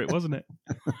review for it, wasn't it?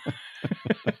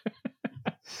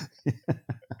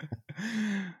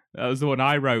 That was the one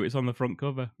I wrote. It's on the front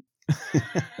cover.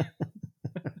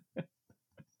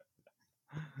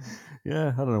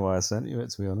 Yeah, I don't know why I sent you it,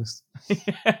 to be honest.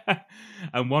 Yeah.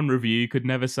 And one review you could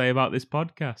never say about this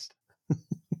podcast.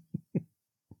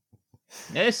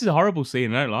 Yeah, this is a horrible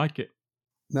scene. I don't like it.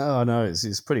 No, I know.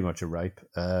 It's pretty much a rape.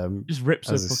 Just rips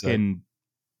her fucking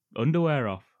underwear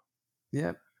off.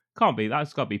 Yeah. Can't be.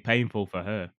 That's got to be painful for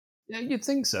her. Yeah, you'd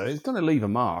think so. It's going to leave a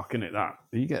mark, isn't it, that?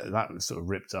 You get that sort of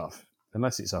ripped off.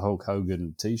 Unless it's a Hulk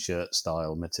Hogan T-shirt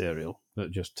style material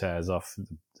that just tears off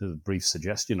the brief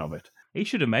suggestion of it. He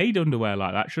should have made underwear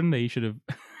like that, shouldn't he? He should have...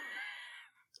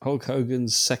 Hulk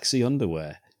Hogan's sexy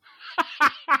underwear.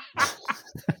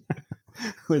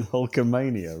 With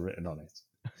Hulkamania written on it.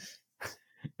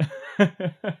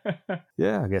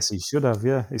 Yeah, I guess he should have,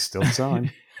 yeah. It's still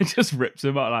time. It just rips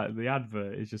him out like the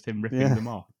advert. It's just him ripping them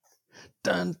off.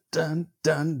 Dun, dun,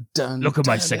 dun, dun. Look at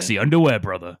my sexy underwear,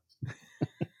 brother.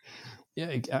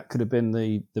 Yeah, that could have been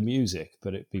the music,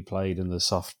 but it'd be played in the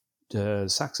soft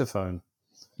saxophone.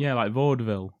 Yeah, like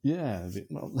vaudeville. Yeah, a bit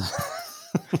not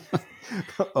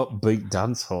upbeat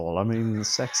dance hall. I mean, the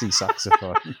sexy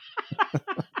saxophone.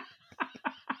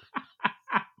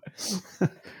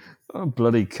 Oh,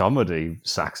 bloody comedy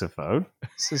saxophone.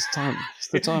 It's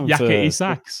the time for Yakety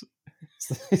sax.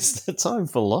 It's the time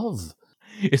for love.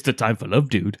 It's the time for love,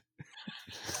 dude.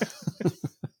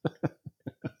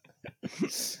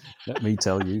 Let me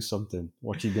tell you something.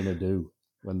 What you gonna do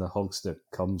when the Hulkster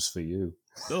comes for you?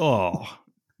 Oh,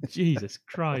 Jesus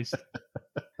Christ.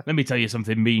 Let me tell you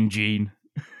something, Mean Gene.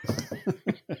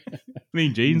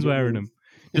 Mean Gene's wearing them.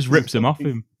 Just rips them off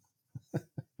him.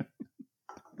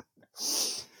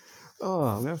 Oh,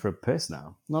 I'm going for a piss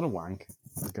now. Not a wank.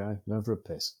 Okay, I'm going for a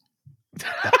piss.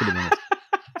 Back in a minute.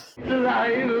 It's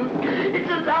alive! It's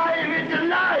alive! It's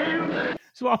alive!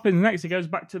 So what happens next? He goes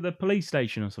back to the police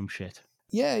station or some shit.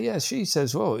 Yeah. She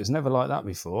says, well, it's never like that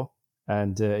before.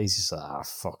 And he's just like,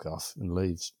 fuck off, and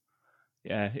leaves.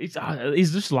 Yeah, he's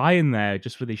just lying there,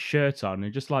 just with his shirt on,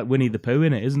 and just like Winnie the Pooh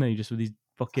in it, isn't he? Just with his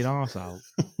fucking arse out.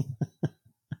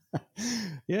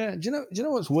 Yeah, do you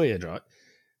know what's weird, right?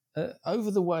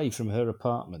 Over the way from her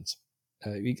apartment,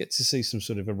 you get to see some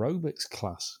sort of aerobics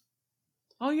class.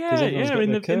 Oh yeah,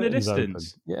 in the distance.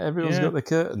 Open. Yeah, everyone's got the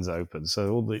curtains open,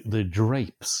 so all the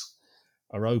drapes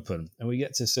are open, and we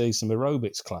get to see some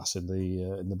aerobics class in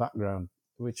the background.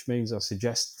 Which means,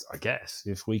 I guess,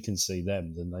 if we can see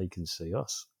them, then they can see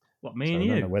us. What, me and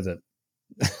you? I don't know whether.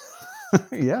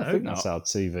 Yeah, I think that's how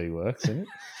TV works, isn't it?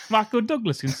 Michael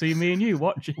Douglas can see me and you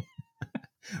watching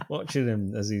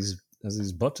him as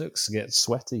his buttocks get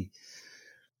sweaty.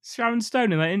 Sharon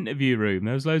Stone in that interview room.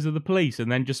 There was loads of the police,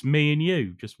 and then just me and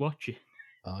you just watching.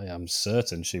 I am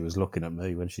certain she was looking at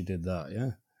me when she did that.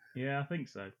 Yeah. Yeah, I think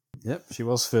so. Yep, she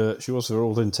was for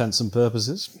all intents and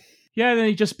purposes. Yeah, then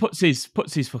he just puts his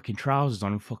fucking trousers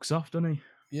on and fucks off, doesn't he?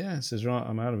 Yeah, says, right,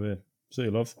 I'm out of here. See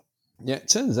you, love. Yeah, it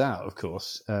turns out, of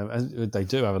course, they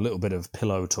do have a little bit of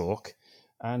pillow talk,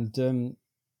 and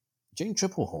Jean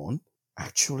Triplehorn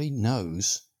actually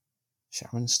knows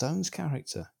Sharon Stone's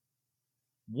character.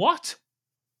 What?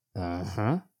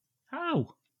 Uh-huh.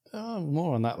 How? Oh,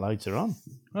 more on that later on.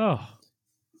 Oh.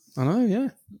 I know, yeah.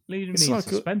 Leaving me in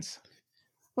suspense.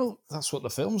 Well, that's what the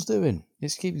film's doing.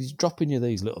 He's dropping you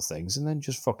these little things and then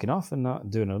just fucking off and not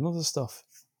doing another stuff.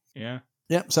 Yeah.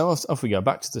 Yep, so off we go,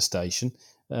 back to the station.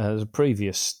 There's a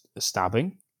previous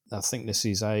stabbing. I think this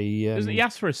is a... he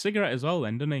asked for a cigarette as well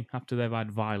then, doesn't he? After they've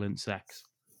had violent sex.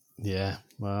 Yeah,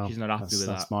 well... She's not happy with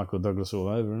that. That's Michael Douglas all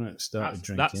over, isn't it? Started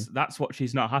drinking. That's what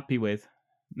she's not happy with.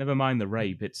 Never mind the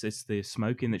rape. It's the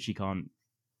smoking that she can't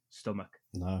stomach.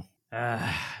 No.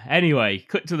 Anyway,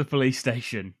 cut to the police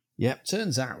station. Yep,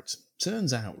 turns out,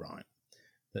 right,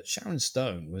 that Sharon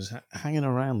Stone was hanging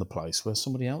around the place where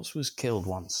somebody else was killed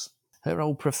once. Her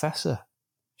old professor.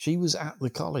 She was at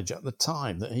the college at the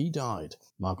time that he died.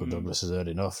 Michael Douglas has heard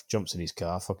enough, jumps in his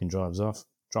car, fucking drives off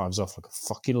like a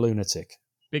fucking lunatic.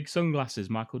 Big sunglasses,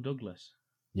 Michael Douglas.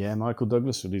 Yeah, Michael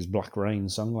Douglas with his Black Rain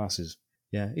sunglasses.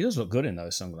 Yeah, he does look good in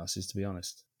those sunglasses, to be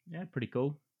honest. Yeah, pretty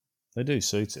cool. They do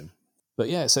suit him. But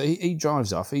yeah, so he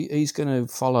drives off. He's going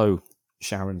to follow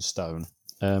Sharon Stone.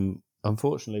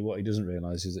 Unfortunately, what he doesn't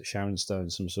realise is that Sharon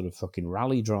Stone's some sort of fucking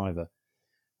rally driver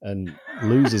and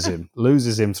loses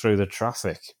him through the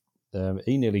traffic.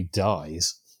 He nearly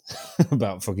dies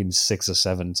about fucking 6 or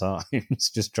 7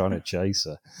 times just trying to chase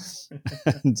her.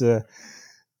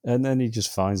 And then he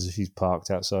just finds that she's parked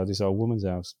outside this old woman's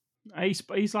house.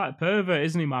 He's like a pervert,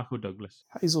 isn't he, Michael Douglas?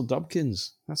 Hazel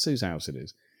Dobkins. That's whose house it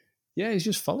is. Yeah, he's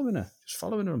just following her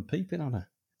and peeping on her.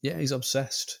 Yeah, he's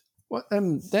obsessed. Well,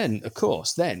 then, of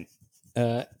course,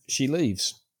 she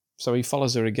leaves. So he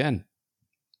follows her again.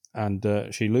 And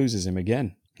she loses him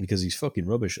again because he's fucking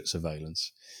rubbish at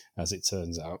surveillance, as it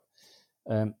turns out.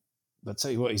 But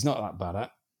tell you what, he's not that bad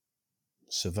at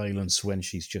surveillance when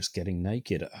she's just getting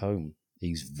naked at home.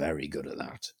 He's very good at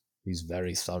that. He's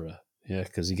very thorough. Yeah,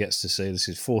 because he gets to see, this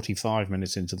is 45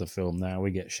 minutes into the film now, we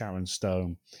get Sharon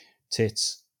Stone,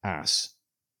 tits, ass,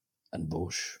 and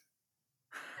bush.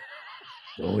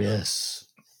 Oh, yes.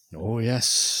 Oh,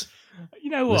 yes.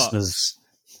 You know what? Listeners.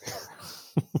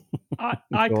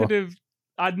 I could have...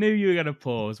 I knew you were going to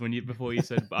pause before you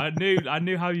said... But I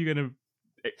knew how you were going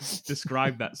to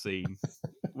describe that scene.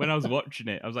 When I was watching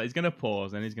it, I was like, he's going to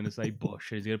pause and he's going to say bush.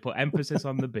 He's going to put emphasis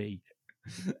on the B.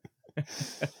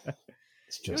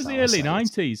 It was the early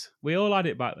 90s. We all had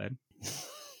it back then.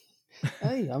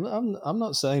 Hey, I'm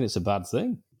not saying it's a bad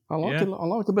thing. I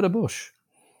like a bit of bush.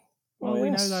 Well, we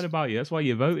know that about you. That's why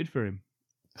you voted for him.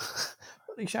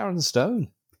 Sharon Stone.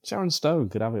 Sharon Stone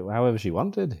could have it however she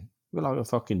wanted. We're like a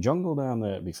fucking jungle down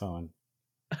there. It'd be fine.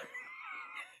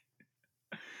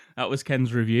 That was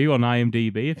Ken's review on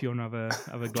IMDb. If you want to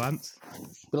have a glance,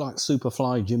 be like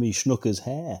Superfly Jimmy Snooker's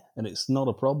hair, and it's not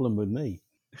a problem with me,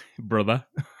 brother.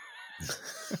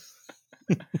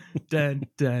 Dun,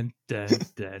 dun, dun,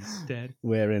 dun, dun.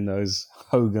 Wearing those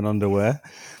Hogan underwear,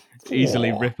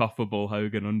 easily rip-offable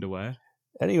Hogan underwear.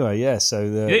 Anyway, yeah. So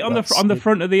on the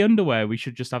front of the underwear, we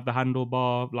should just have the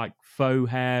handlebar like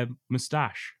faux hair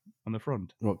moustache on the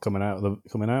front. What coming out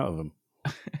of them?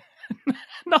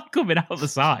 Not coming out the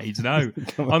sides, no.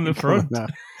 On the front.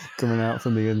 Coming out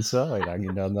from the inside,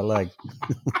 hanging down the leg.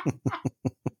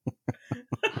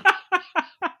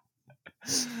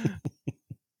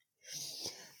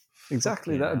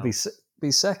 Exactly, that would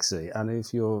be sexy. And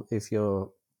if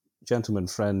your gentleman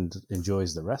friend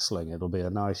enjoys the wrestling, it'll be a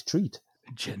nice treat.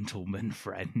 Gentleman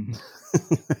friend.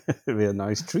 It'll be a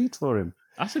nice treat for him.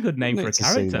 That's a good name for a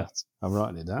character. I'm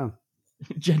writing it down.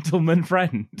 Gentleman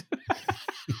friend.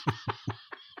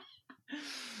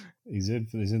 He's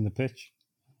in the pitch.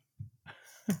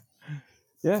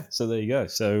 Yeah, so there you go.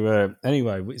 So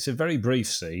anyway, it's a very brief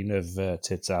scene of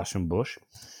Tits, Ash and Bush.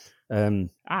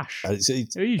 Ash?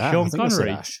 Are you Sean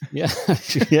Connery? Ash. Yeah,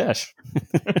 yes.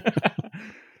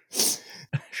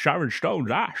 Sharon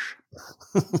Stone's Ash.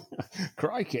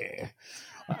 Crikey.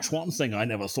 That's one thing I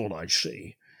never thought I'd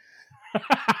see.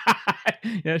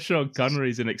 Yeah, Sean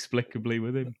Connery's inexplicably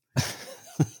with him.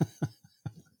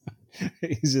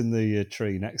 He's in the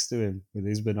tree next to him with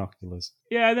his binoculars.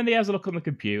 Yeah, and then he has a look on the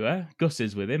computer. Gus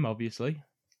is with him, obviously.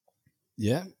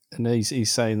 Yeah, and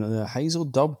he's saying that Hazel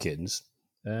Dobkins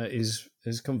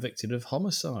is convicted of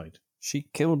homicide. She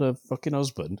killed her fucking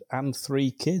husband and 3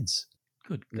 kids.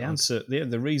 Good God. The answer,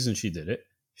 the reason she did it,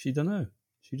 she don't know.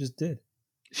 She just did.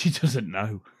 She doesn't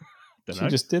know. She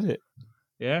just did it.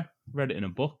 Yeah, read it in a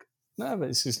book. No, but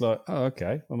it's just like, oh,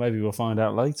 okay. Well, maybe we'll find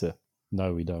out later.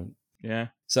 No, we don't. Yeah.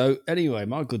 So anyway,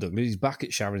 Michael Douglas is back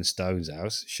at Sharon Stone's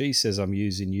house. She says, I'm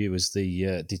using you as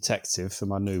the detective for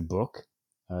my new book,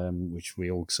 which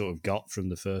we all sort of got from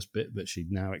the first bit, but she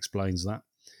now explains that.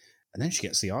 And then she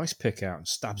gets the ice pick out and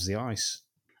stabs the ice.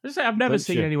 I've never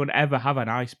seen anyone ever have an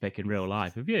ice pick in real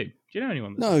life. Have you? Do you know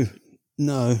anyone?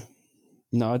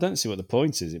 No, I don't see what the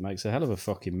point is. It makes a hell of a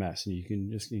fucking mess, and you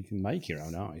can make your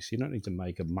own ice. You don't need to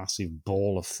make a massive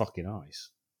ball of fucking ice.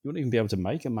 You wouldn't even be able to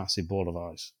make a massive ball of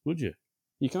ice, would you?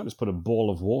 You can't just put a ball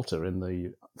of water in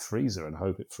the freezer and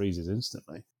hope it freezes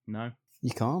instantly. No. You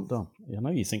can't, Dom. I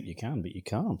know you think you can, but you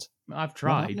can't. I've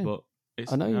tried, but...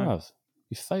 I know you have.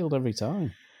 You failed every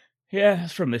time. Yeah,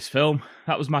 that's from this film.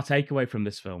 That was my takeaway from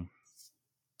this film.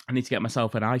 I need to get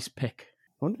myself an ice pick.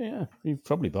 Wonder, yeah, you'd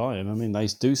probably buy them. I mean, they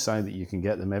do say that you can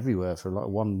get them everywhere for like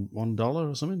 $1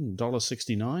 or something,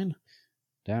 $1.69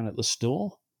 down at the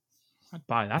store. I'd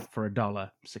buy that for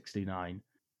 $1.69.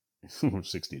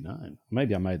 69.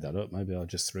 Maybe I made that up. Maybe I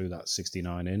just threw that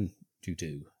 69 in due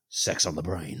to sex on the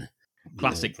brain.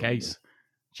 Classic case.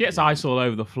 She gets ice all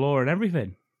over the floor and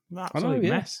everything. Absolute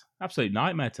mess. Absolute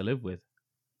nightmare to live with.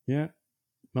 Yeah.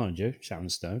 Mind you, Sharon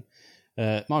Stone.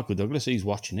 Michael Douglas, he's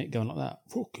watching it going like that.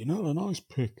 Fucking hell, a nice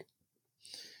pick.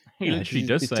 He literally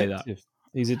does say that.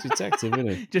 He's a detective, isn't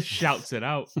he? Just shouts it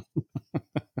out.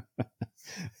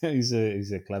 He's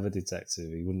a clever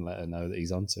detective. He wouldn't let her know that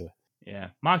he's onto her. Yeah.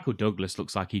 Michael Douglas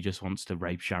looks like he just wants to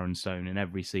rape Sharon Stone in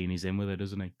every scene he's in with her,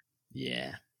 doesn't he?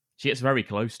 Yeah. She gets very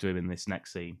close to him in this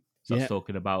next scene. Starts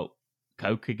talking about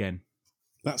coke again.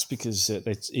 That's because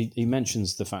he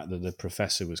mentions the fact that the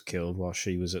professor was killed while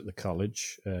she was at the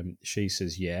college. She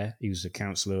says, yeah, he was a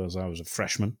counsellor as I was a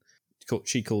freshman.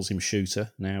 She calls him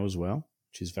Shooter now as well,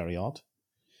 which is very odd.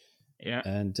 Yeah.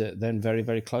 And then very,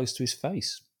 very close to his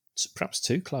face. Perhaps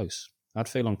too close. I'd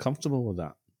feel uncomfortable with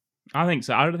that. I think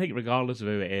so. I don't think regardless of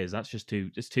who it is, that's just too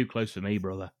close for me,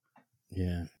 brother.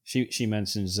 Yeah. She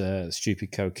mentions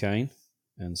stupid cocaine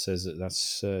and says that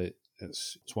that's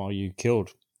why you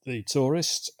killed the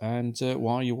tourist and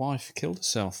why your wife killed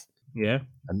herself. Yeah.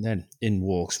 And then in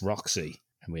walks Roxy,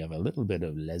 and we have a little bit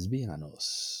of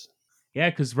lesbianos.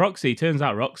 Yeah, because turns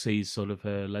out Roxy's sort of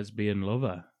her lesbian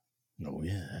lover. Oh,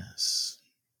 yes.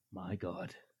 My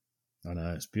God. I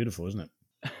know, it's beautiful, isn't it?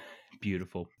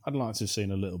 Beautiful. I'd like to have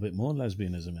seen a little bit more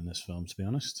lesbianism in this film, to be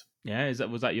honest. Yeah,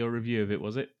 was that your review of it,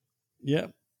 was it? Yeah.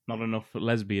 Not enough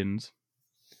lesbians,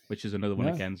 which is another one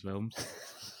of Ken's films.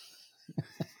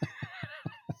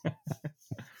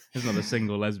 There's not a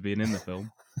single lesbian in the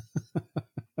film.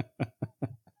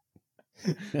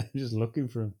 Just looking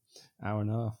for an hour and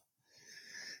a half.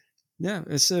 Yeah,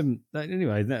 it's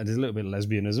anyway, there's a little bit of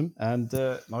lesbianism,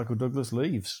 and Michael Douglas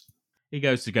leaves. He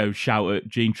goes to go shout at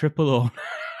Jean Tripplehorn.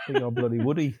 Big old bloody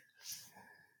Woody.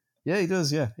 Yeah, he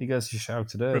does, yeah. He goes to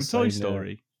shout at her. From Toy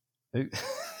Story.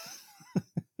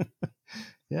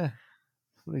 Yeah.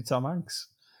 Bloody Tom Hanks.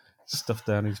 Stuffed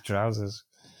down his trousers.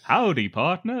 Howdy,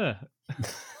 partner.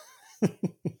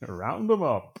 Round them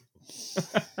up.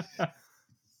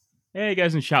 Yeah, he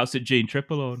goes and shouts at Jean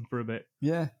Tripplehorn for a bit.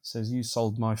 Yeah, says, you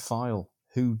sold my file.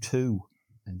 Who to?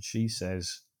 And she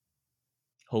says,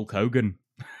 Hulk Hogan.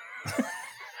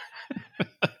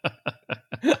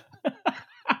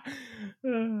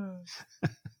 That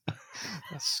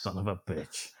son of a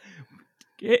bitch.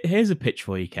 Here's a pitch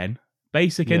for you, Ken.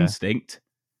 Basic Instinct,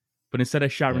 but instead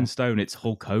of Sharon Stone, it's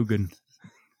Hulk Hogan.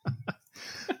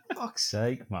 Fuck's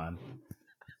sake, man.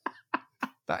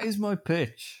 That is my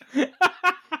pitch.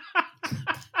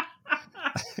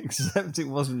 Except it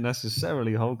wasn't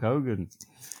necessarily Hulk Hogan.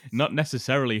 Not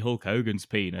necessarily Hulk Hogan's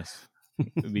penis.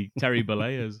 It would be Terry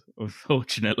Bollea's,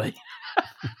 unfortunately.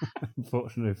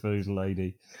 Unfortunately for his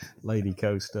lady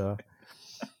co-star.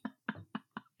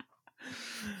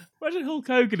 Imagine Hulk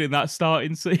Hogan in that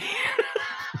starting scene.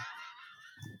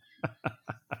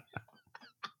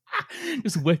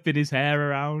 Just whipping his hair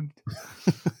around.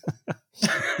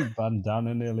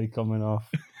 Bandana nearly coming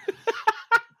off.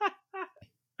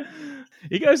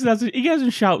 He goes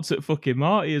and shouts at fucking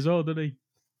Marty as well, doesn't he?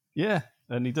 Yeah,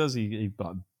 and he does. He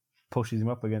like, pushes him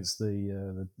up against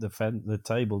the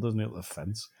table, doesn't he? Up the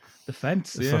fence. The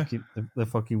fence, the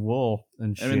fucking wall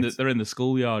and shit. They're in the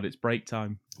schoolyard. It's break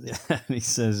time. Yeah, and he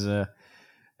says,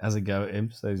 as a go at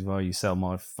him, says, "Well, you sell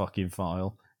my fucking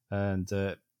file," and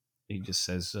he just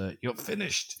says, "You're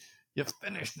finished. You're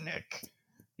finished, Nick.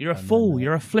 You're a fool.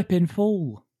 You're a flipping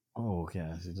fool." Oh,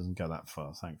 yes, it doesn't go that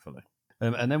far, thankfully.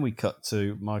 And then we cut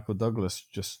to Michael Douglas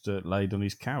just laid on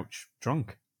his couch,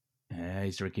 drunk. Yeah,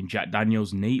 he's drinking Jack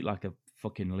Daniels neat like a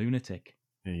fucking lunatic.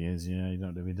 He is, yeah. You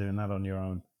don't be doing that on your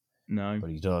own. No.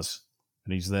 But he does.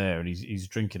 And he's there, and he's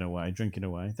drinking away.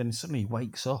 Then suddenly he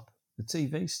wakes up. The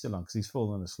TV's still on because he's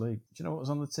fallen asleep. Do you know what was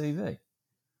on the TV?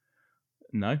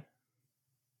 No.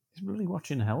 He's really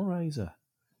watching Hellraiser.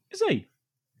 Is he?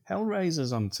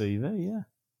 Hellraiser's on TV, yeah.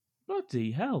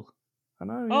 Bloody hell. I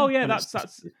know. Oh, yeah, that's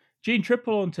Jean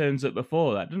Tripplehorn turns up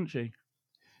before that, doesn't she?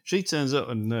 She turns up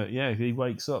and, he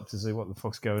wakes up to see what the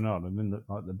fuck's going on. And in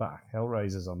the back,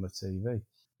 Hellraiser's on the TV.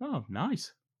 Oh,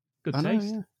 nice. Good I taste.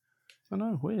 Know, yeah. I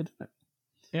know, weird, isn't it?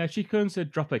 Yeah, she comes to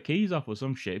drop her keys off or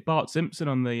some shit. Bart Simpson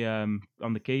on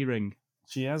the key ring.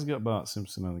 She has got Bart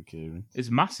Simpson on the key ring.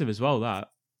 It's massive as well, that.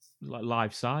 It's like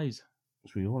life size.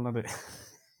 We all have it.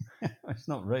 It's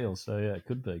not real, so yeah, it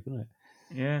could be, couldn't it?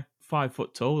 Yeah, 5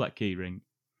 foot tall, that key ring.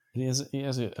 He has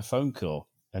a phone call,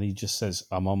 and he just says,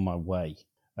 "I'm on my way."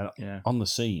 And on the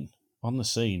scene,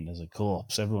 there's a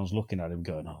corpse. Everyone's looking at him,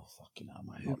 going, "Oh fucking hell,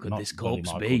 mate! Who could this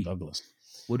corpse Michael be? Douglas."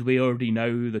 Would we already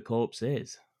know who the corpse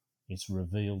is? It's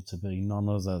revealed to be none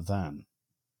other than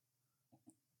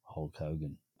Hulk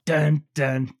Hogan. Dun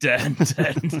dun dun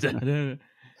dun dun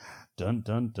dun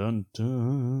dun dun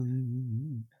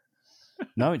dun.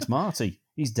 No, it's Marty.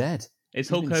 He's dead. It's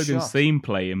Hulk Hogan's theme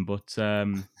playing, but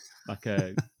like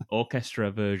a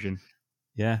orchestra version.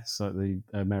 Yeah, it's like the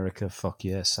America fuck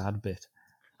yeah sad bit.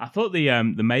 I thought the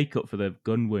makeup for the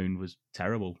gun wound was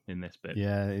terrible in this bit.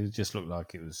 Yeah, it just looked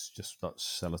like it was just got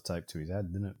sellotape to his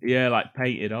head, didn't it? Yeah, like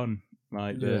painted on.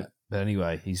 Yeah. But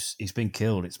anyway, he's been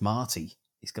killed. It's Marty.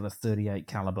 He's got a .38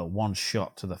 caliber, one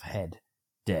shot to the head,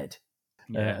 dead.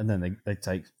 Yeah. And then they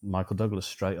take Michael Douglas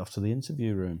straight off to the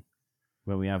interview room,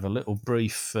 where we have a little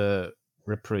brief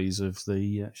reprise of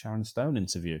the Sharon Stone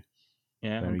interview.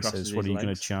 Yeah, where he says, "What are you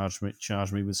going to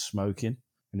charge me with smoking?"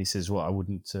 And he says, "Well, I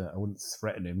wouldn't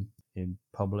threaten him in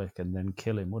public and then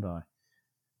kill him, would I?"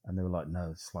 And they were like, "No,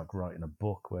 it's like writing a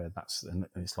book where that's." And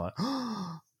it's like,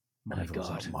 "Oh my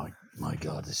God, like, my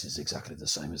God, this is exactly the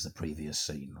same as the previous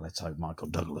scene. Let's hope Michael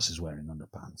Douglas is wearing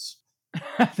underpants."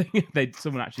 I think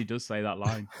someone actually does say that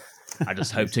line. I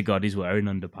just hope to God he's wearing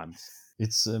underpants.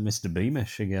 It's Mr.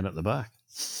 Beamish again at the back.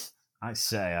 I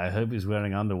say, I hope he's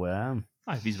wearing underwear.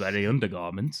 I hope he's wearing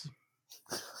undergarments.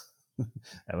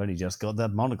 I've only just got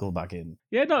that monocle back in.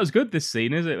 Yeah, not as good this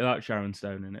scene, is it, without Sharon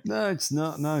Stone in it? No, it's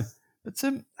not, no. But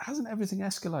hasn't everything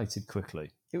escalated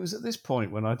quickly? It was at this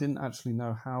point when I didn't actually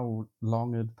know how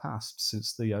long had passed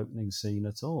since the opening scene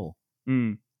at all.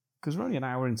 Because we're only an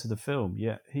hour into the film,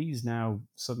 yet he's now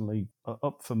suddenly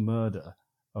up for murder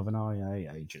of an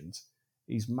IA agent.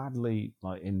 He's madly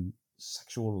like in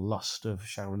sexual lust of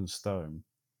Sharon Stone,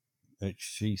 which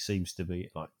she seems to be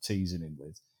like teasing him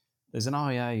with. There's an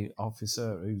IA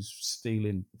officer who's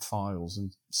stealing files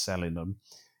and selling them.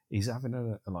 He's having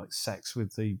a like sex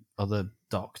with the other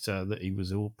doctor that he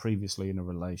was all previously in a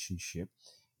relationship.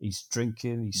 He's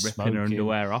drinking, he's ripping smoking. Her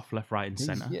underwear off left, right, and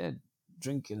centre. Yeah,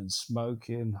 drinking and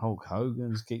smoking. Hulk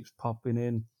Hogan keeps popping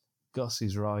in. Gus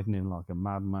is riding him like a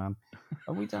madman,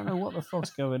 and we don't know what the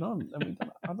fuck's going on.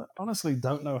 I honestly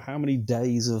don't know how many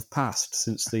days have passed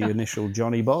since the initial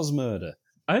Johnny Boz murder.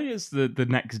 I think it's the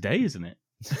next day, isn't it?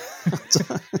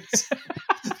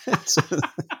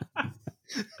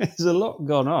 There's a lot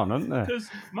gone on, isn't there? Because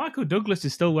Michael Douglas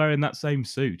is still wearing that same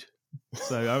suit,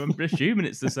 so I'm assuming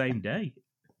it's the same day.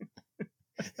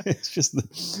 It's just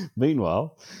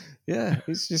meanwhile, yeah,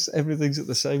 it's just everything's at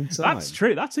the same time. That's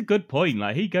true. That's a good point.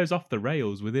 Like he goes off the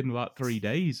rails within about 3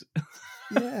 days.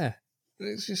 Yeah,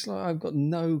 it's just like I've got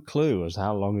no clue as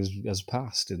how long has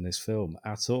passed in this film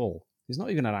at all. There's not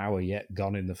even an hour yet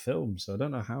gone in the film, so I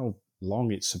don't know how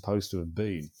long it's supposed to have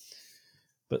been.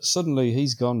 But suddenly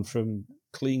he's gone from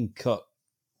clean cut,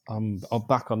 I'm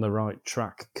back on the right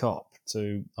track cop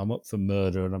to I'm up for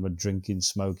murder and I'm a drinking,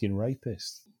 smoking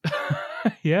rapist.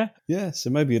 Yeah. Yeah,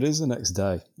 so maybe it is the next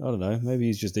day. I don't know. Maybe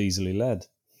he's just easily led.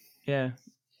 Yeah.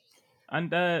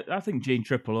 And I think Jean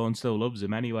Tripplehorn still loves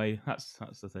him anyway. That's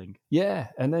the thing. Yeah,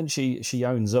 and then she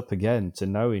owns up again to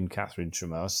knowing Catherine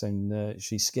Tremell, saying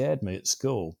she scared me at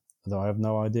school, though I have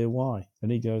no idea why.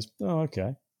 And he goes, oh,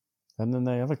 okay. And then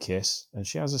they have a kiss, and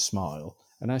she has a smile.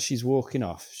 And as she's walking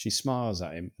off, she smiles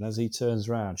at him. And as he turns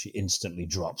around, she instantly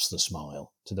drops the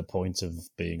smile to the point of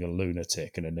being a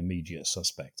lunatic and an immediate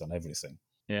suspect on everything.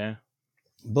 Yeah.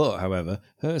 But, however,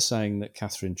 her saying that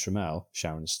Catherine Tremell,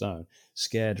 Sharon Stone,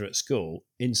 scared her at school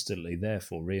instantly,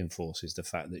 therefore, reinforces the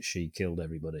fact that she killed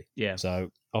everybody. Yeah. So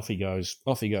off he goes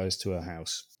to her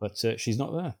house. But she's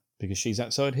not there because she's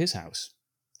outside his house.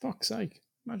 Fuck's sake.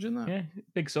 Imagine that. Yeah.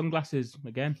 Big sunglasses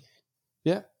again.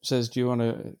 Yeah. Says,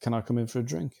 can I come in for a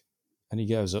drink? And he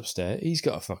goes upstairs. He's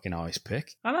got a fucking ice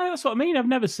pick. I know, that's what I mean. I've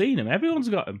never seen him. Everyone's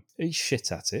got him. He's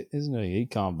shit at it, isn't he? He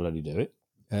can't bloody do it.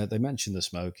 They mention the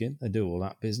smoking. They do all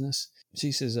that business.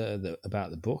 She says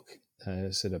about the book.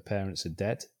 Said her parents are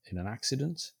dead in an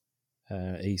accident.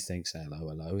 He thinks,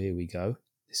 hello, here we go.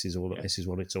 This is all. Yeah. This is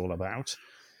what it's all about.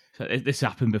 So this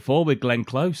happened before with Glenn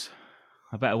Close.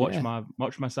 I better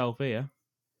watch myself here.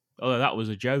 Although that was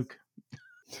a joke.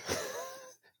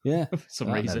 Yeah, for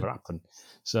some reason. Never happened.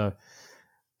 So,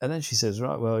 and then she says,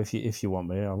 right, well, if you want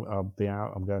me, I'll be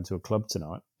out. I'm going to a club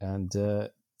tonight, and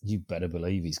you better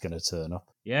believe he's going to turn up.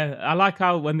 Yeah, I like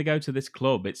how when they go to this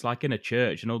club, it's like in a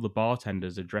church, and all the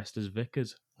bartenders are dressed as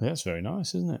vicars. Yeah, it's very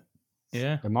nice, isn't it?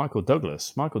 Yeah. And Michael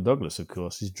Douglas, of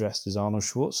course, is dressed as Arnold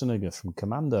Schwarzenegger from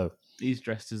Commando. He's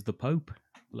dressed as the Pope,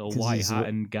 little white hat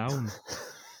and gown.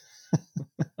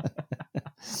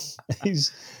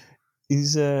 He's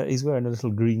wearing a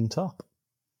little green top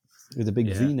with a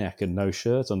big V-neck and no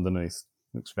shirt underneath.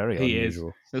 Looks very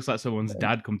unusual. Looks like someone's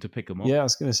dad come to pick him up. Yeah, I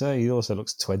was going to say, he also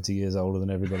looks 20 years older than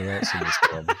everybody else in this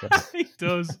club. He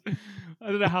does. I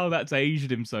don't know how that's aged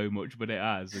him so much, but it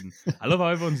has. And I love how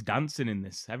everyone's dancing in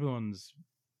this.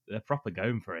 They're proper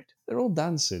going for it. They're all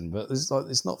dancing, but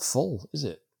it's not full, is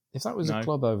it? If that was a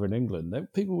club over in England,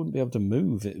 people wouldn't be able to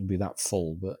move. It would be that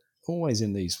full. But always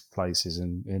in these places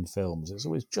in films, there's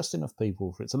always just enough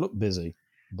people for it to look busy,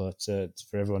 but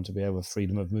for everyone to be able to have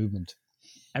freedom of movement.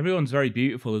 Everyone's very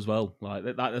beautiful as well. Like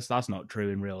that's not true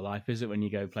in real life, is it? When you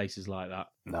go places like that,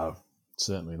 no,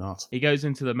 certainly not. He goes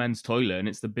into the men's toilet, and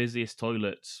it's the busiest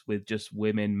toilets with just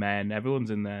women, men.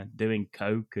 Everyone's in there doing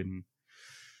coke and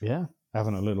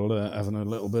having a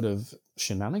little bit of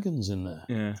shenanigans in there.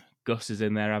 Yeah, Gus is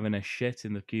in there having a shit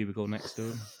in the cubicle next to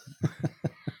him.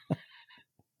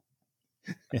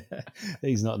 Yeah,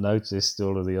 he's not noticed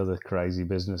all of the other crazy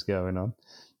business going on.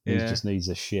 He just needs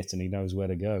a shit, and he knows where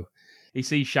to go. He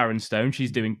sees Sharon Stone.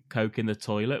 She's doing coke in the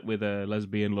toilet with a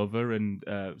lesbian lover and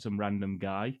some random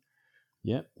guy.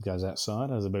 Yeah, goes outside,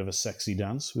 has a bit of a sexy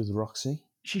dance with Roxy.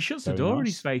 She shuts the door in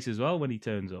his face as well when he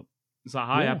turns up. It's like,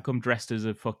 hi, I've come dressed as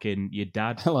a fucking your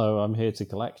dad. Hello, I'm here to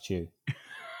collect you.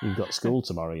 You've got school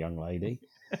tomorrow, young lady.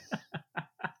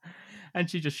 And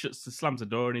she just slams the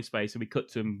door in his face, and we cut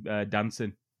to him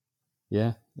dancing.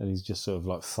 Yeah, and he's just sort of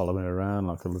like following her around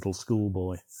like a little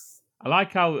schoolboy. I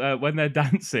like how when they're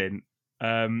dancing,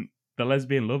 the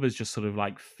lesbian lover's just sort of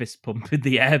like fist pumping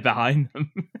the air behind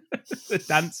them. The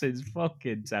dancing's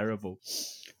fucking terrible.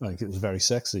 I think it was very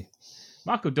sexy.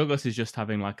 Michael Douglas is just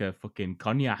having like a fucking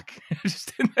cognac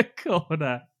just in the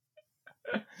corner.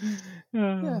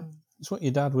 Yeah, it's what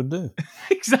your dad would do.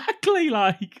 Exactly.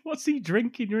 Like, what's he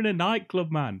drinking? You're in a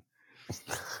nightclub, man.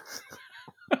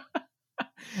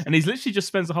 And he's literally just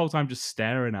spends the whole time just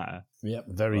staring at her. Yep,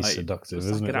 very seductive,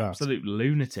 isn't like it? An absolute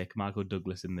lunatic, Michael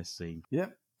Douglas, in this scene.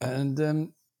 Yep,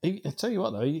 and I tell you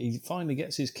what, though, he finally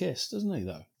gets his kiss, doesn't he?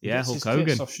 Though, yeah, Hulk Hogan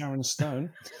kiss off Sharon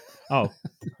Stone. Oh,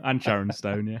 and Sharon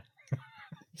Stone, yeah.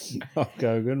 Hulk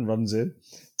Hogan runs in,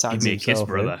 tags Give me a kiss,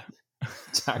 brother.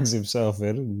 Tags himself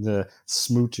in and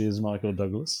smooches Michael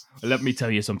Douglas. Let me tell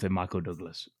you something, Michael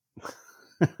Douglas.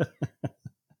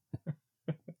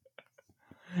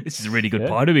 This is a really good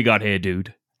party we got here,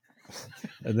 dude.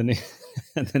 And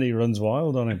then he runs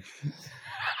wild on him.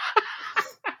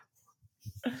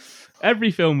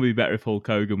 Every film would be better if Hulk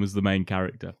Hogan was the main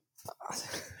character.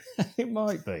 It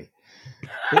might be.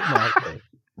 It might be.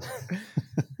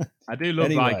 I do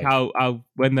love like how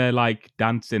when they're like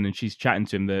dancing and she's chatting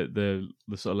to him, the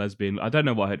sort of lesbian. I don't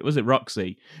know what was it,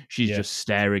 Roxy? She's just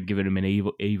staring, giving him an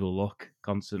evil look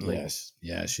constantly. Yes,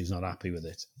 yeah, she's not happy with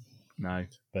it. No,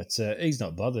 but he's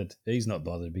not bothered. He's not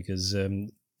bothered because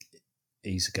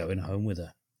he's going home with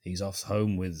her. He's off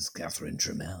home with Catherine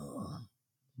Tremell.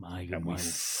 My God, and we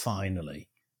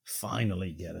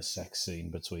finally get a sex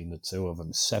scene between the two of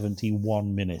them.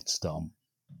 71 minutes, Dom.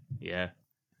 Yeah.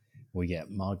 We get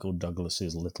Michael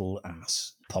Douglas's little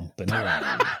ass pumping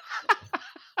around.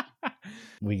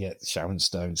 We get Sharon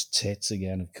Stone's tits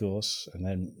again, of course, and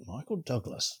then Michael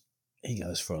Douglas, he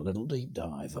goes for a little deep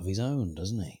dive of his own,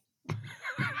 doesn't he?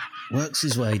 Works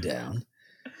his way down.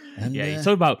 And, yeah, he's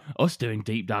talking about us doing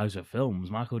deep dives of films.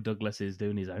 Michael Douglas is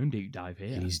doing his own deep dive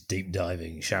here. He's deep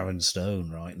diving Sharon Stone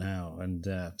right now. And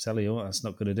tell you what, that's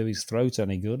not going to do his throat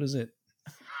any good, is it?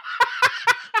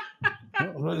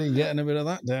 Not really getting a bit of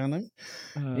that down him.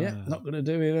 Yeah, not going to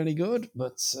do him any good.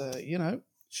 But,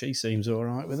 she seems all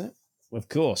right with it. Of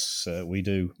course, we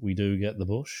do get the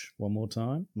bush one more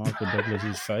time. Michael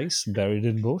Douglas's face buried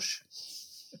in bush.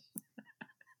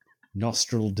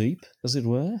 Nostril deep, as it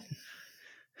were.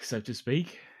 So to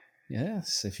speak.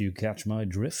 Yes, if you catch my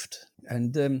drift.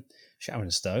 And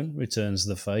Sharon Stone returns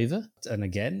the favour. And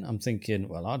again, I'm thinking,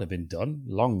 well, I'd have been done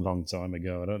long time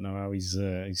ago. I don't know how he's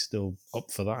still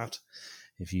up for that,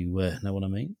 if you know what I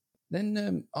mean.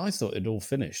 Then I thought it all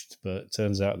finished, but it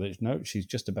turns out that, no, she's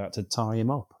just about to tie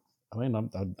him up. I mean,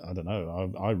 I don't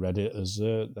know. I read it as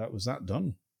that was that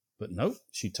done. But no,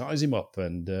 she ties him up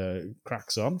and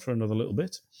cracks on for another little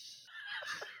bit.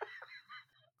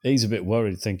 He's a bit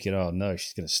worried, thinking, oh no,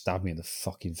 she's going to stab me in the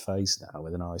fucking face now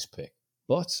with an ice pick.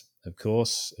 But, of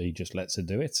course, he just lets her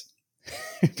do it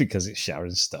because it's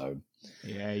Sharon Stone.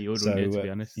 Yeah, you would, wouldn't you, to be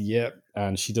honest. Yeah,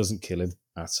 and she doesn't kill him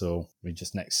at all. We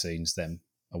just next scene's them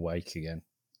awake again.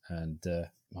 And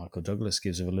Michael Douglas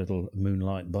gives her a little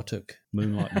moonlight buttock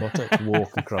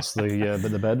walk across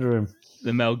the bedroom.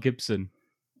 The Mel Gibson.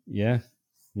 Yeah.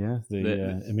 Yeah,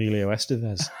 the Emilio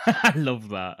Estevez. I love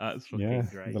that. That's fucking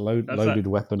great. The loaded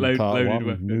weapon part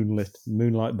one,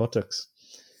 moonlight buttocks.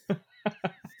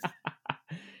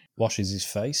 Washes his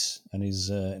face and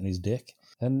his dick.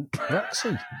 And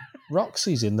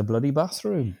Roxy's in the bloody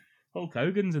bathroom. Hulk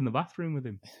Hogan's in the bathroom with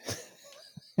him.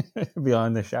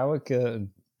 Behind the shower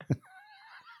curtain.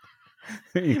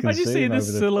 I just see the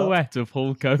silhouette of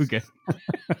Hulk Hogan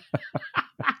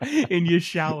in your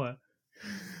shower.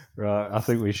 Right, I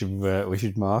think we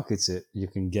should market it. You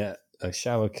can get a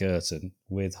shower curtain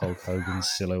with Hulk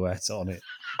Hogan's silhouette on it.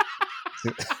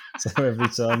 So every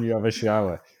time you have a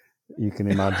shower, you can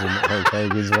imagine that Hulk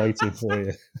Hogan's waiting for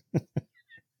you.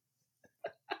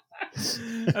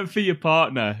 And for your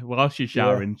partner, while she's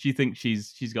showering, she thinks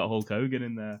she's got Hulk Hogan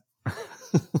in there.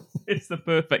 It's the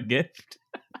perfect gift.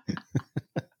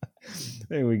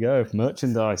 There we go,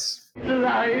 merchandise. It's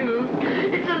alive!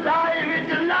 It's alive!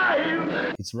 It's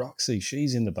alive! It's Roxy.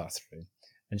 She's in the bathroom,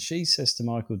 and she says to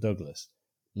Michael Douglas,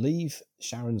 "Leave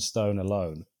Sharon Stone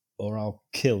alone, or I'll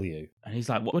kill you." And he's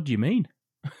like, "What do you mean?"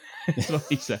 That's what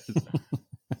he says.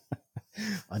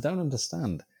 I don't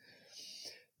understand.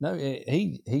 No,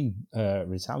 he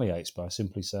retaliates by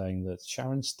simply saying that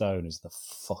Sharon Stone is the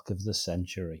fuck of the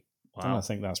century. Wow. And I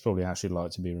think that's probably how she'd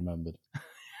like to be remembered.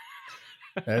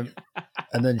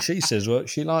 And then she says, well,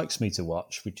 she likes me to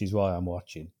watch, which is why I'm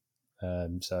watching.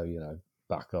 So,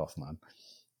 back off, man.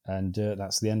 And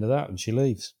that's the end of that, and she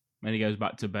leaves. And he goes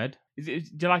back to bed. Do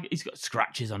you like it? He's got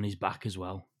scratches on his back as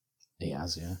well. He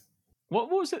has, yeah.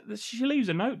 What was it? She leaves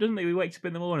a note, doesn't he? He wakes up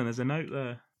in the morning, there's a note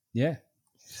there. Yeah.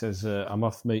 She says, I'm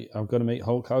going to meet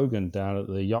Hulk Hogan down at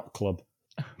the yacht club.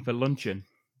 For luncheon.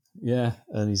 Yeah.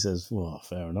 And he says, well,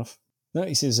 fair enough. No,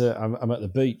 he says, I'm at the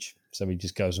beach. So he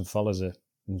just goes and follows her.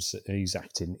 And he's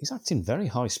acting very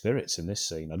high spirits in this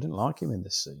scene. I didn't like him in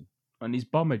this scene. And his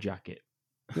bomber jacket.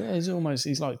 Yeah,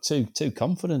 he's like too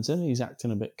confident, isn't he? He's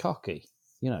acting a bit cocky,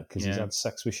 because he's had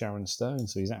sex with Sharon Stone.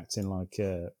 So he's acting like,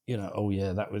 oh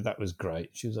yeah, that was great.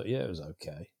 She was like, yeah, it was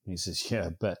okay. And he says, yeah,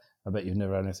 I bet you've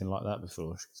never had anything like that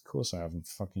before. She goes, of course I haven't.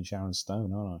 Fucking Sharon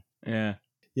Stone, aren't I? Yeah.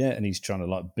 Yeah, and he's trying to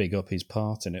like big up his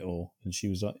part in it all. And she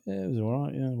was like, yeah, it was all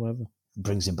right, yeah, whatever.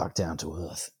 Brings him back down to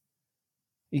earth.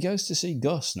 He goes to see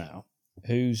Gus now,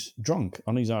 who's drunk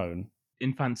on his own.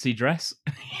 In fancy dress.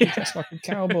 Dressed like a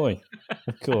cowboy,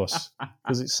 of course.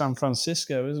 Because it's San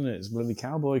Francisco, isn't it? It's bloody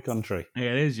cowboy country.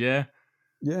 Yeah, it is, yeah.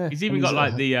 Yeah. He's even got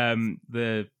like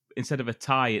the instead of a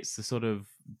tie, it's the sort of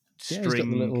string. Yeah, he's got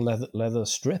the little leather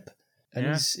strip. And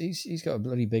he's got a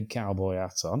bloody big cowboy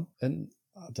hat on. And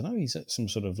I don't know, he's at some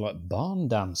sort of like barn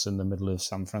dance in the middle of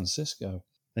San Francisco.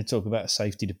 They talk about a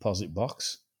safety deposit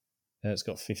box. It's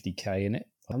got 50k in it.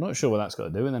 I'm not sure what that's got to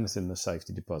do with anything in the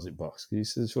safety deposit box. Because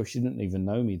he says, well, she didn't even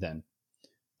know me then.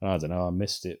 And I don't know, I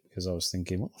missed it because I was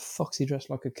thinking, what the fuck's he dressed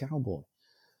like a cowboy?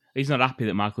 He's not happy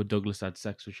that Michael Douglas had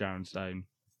sex with Sharon Stone.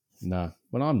 No.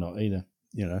 Well, I'm not either,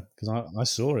 because I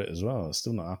saw it as well. I'm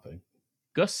still not happy.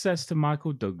 Gus says to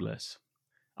Michael Douglas,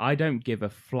 I don't give a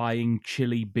flying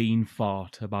chili bean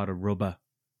fart about a rubber.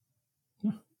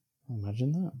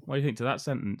 Imagine that. What do you think to that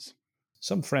sentence?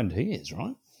 Some friend he is,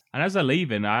 right? And as they're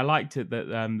leaving, I liked it that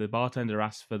the bartender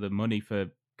asked for the money for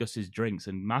Gus's drinks,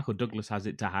 and Michael Douglas has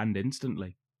it to hand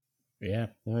instantly. Yeah,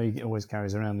 he always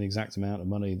carries around the exact amount of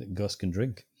money that Gus can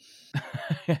drink.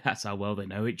 That's how well they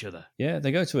know each other. Yeah,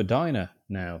 they go to a diner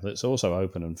now that's also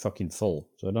open and fucking full.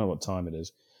 So I don't know what time it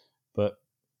is, but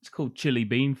it's called Chili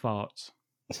Bean Farts.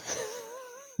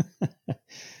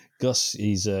 Gus,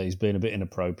 he's been a bit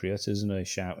inappropriate, isn't he?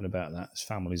 Shouting about that. His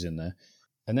family's in there,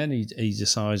 and then he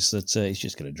decides that he's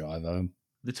just going to drive home.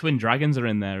 The Twin Dragons are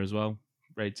in there as well,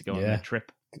 ready to go on their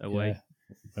trip away. Yeah.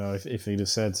 Well, if he'd have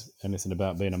said anything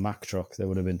about being a Mack truck, there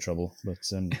would have been trouble. But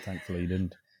thankfully, he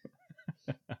didn't.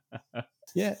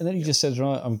 Yeah, and then he just says,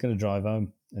 "Right, I'm going to drive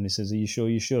home." And he says, "Are you sure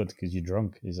you should? Because you're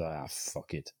drunk." He's like,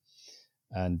 fuck it."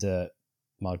 And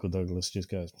Michael Douglas just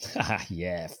goes,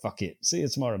 "Yeah, fuck it. See you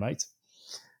tomorrow, mate."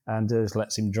 And just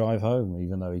lets him drive home,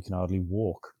 even though he can hardly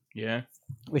walk. Yeah.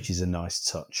 Which is a nice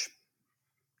touch.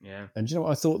 Yeah. And do you know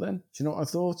what I thought then?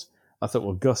 I thought,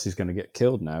 well, Gus is going to get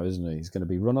killed now, isn't he? He's going to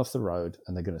be run off the road,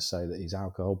 and they're going to say that his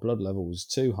alcohol blood level was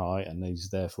too high and he's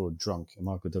therefore drunk. And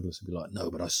Michael Douglas would be like,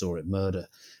 "No, but I saw it murder."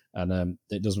 And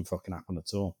it doesn't fucking happen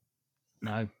at all.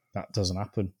 No. That doesn't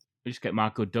happen. We just get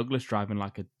Michael Douglas driving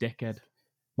like a dickhead.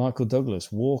 Michael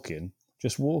Douglas walking,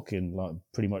 like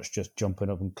pretty much just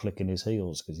jumping up and clicking his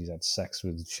heels because he's had sex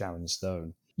with Sharon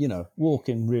Stone. You know,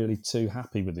 walking really too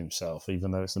happy with himself,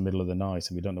 even though it's the middle of the night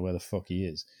and we don't know where the fuck he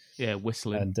is. Yeah,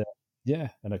 whistling. And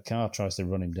and a car tries to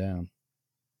run him down,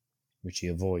 which he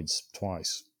avoids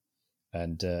twice,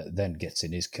 and then gets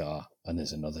in his car, and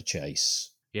there's another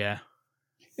chase. Yeah.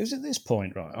 It was at this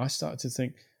point, right, I started to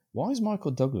think, why is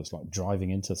Michael Douglas like driving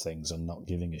into things and not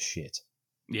giving a shit?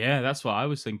 Yeah, that's what I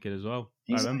was thinking as well.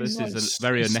 I remember this is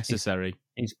very unnecessary.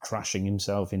 He's crashing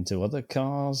himself into other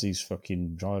cars. He's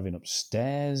fucking driving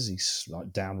upstairs. He's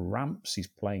like down ramps. He's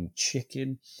playing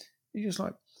chicken. You're just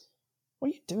like, what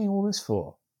are you doing all this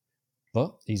for?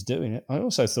 But he's doing it. I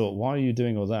also thought, why are you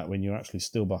doing all that when you're actually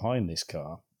still behind this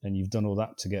car and you've done all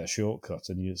that to get a shortcut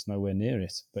and you're just nowhere near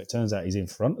it? But it turns out he's in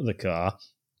front of the car,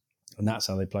 and that's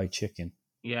how they play chicken.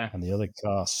 Yeah. And the other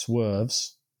car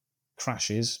swerves,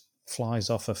 crashes, flies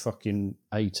off a fucking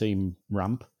A-team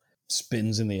ramp,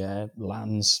 spins in the air,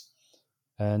 lands,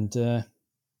 and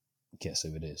guess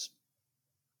who it is?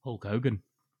 Hulk Hogan.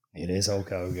 It is Hulk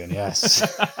Hogan, yes.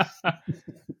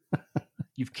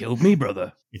 You've killed me,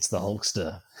 brother. It's the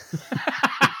Hulkster.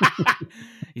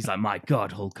 He's like, my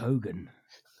God, Hulk Hogan.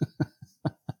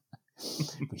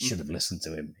 We should have listened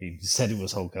to him. He said it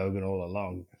was Hulk Hogan all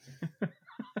along.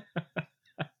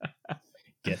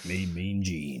 Get me Mean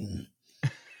Gene.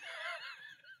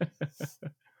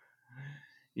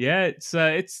 Yeah, it's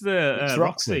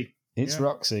Roxy. It's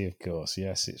Roxy, of course.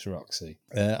 Yes, it's Roxy.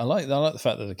 I like the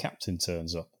fact that the captain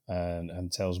turns up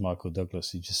and tells Michael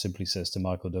Douglas. He just simply says to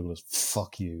Michael Douglas,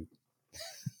 "Fuck you,"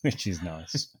 which is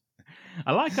nice.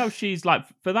 I like how she's like,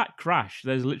 for that crash,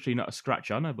 there's literally not a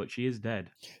scratch on her, but she is dead.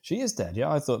 She is dead.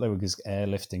 Yeah, I thought they were just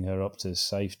airlifting her up to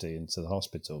safety into the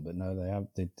hospital, but no,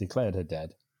 they declared her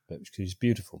dead. But she's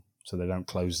beautiful, so they don't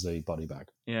close the body bag.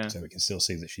 Yeah, so we can still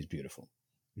see that she's beautiful,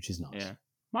 which is nice. Yeah.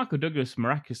 Michael Douglas,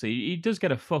 miraculously, he does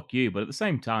get a fuck you, but at the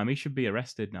same time, he should be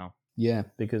arrested now. Yeah,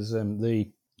 because it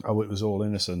was all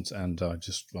innocent, and I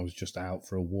was just out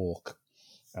for a walk,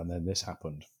 and then this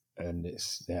happened, and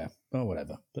it's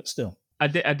whatever. But still, I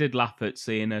did laugh at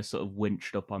seeing her sort of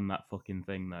winched up on that fucking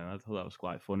thing, though. I thought that was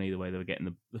quite funny the way they were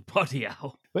getting the body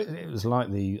out. But it was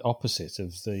like the opposite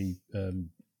of the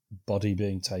body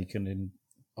being taken in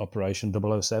Operation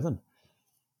 007.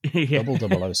 Yeah.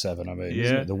 Double 007, I mean,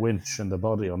 isn't it? The winch and the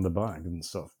body on the bag and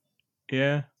stuff.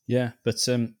 Yeah. Yeah, but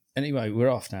anyway,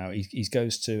 we're off now. He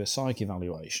goes to a psych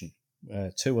evaluation.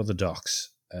 2 other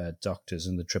doctors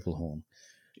and the Triple Horn.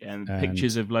 Yeah, and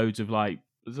pictures of loads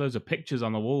of pictures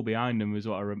on the wall behind him is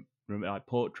what I remember, like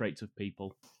portraits of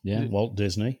people. Yeah, Walt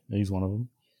Disney, he's one of them.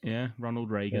 Yeah, Ronald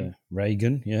Reagan.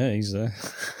 Reagan, yeah, he's there.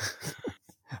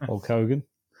 Hulk Hogan.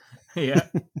 Yeah.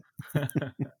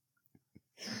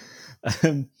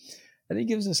 And he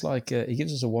gives us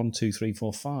a 1, 2, 3,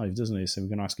 4, 5, doesn't he? So we're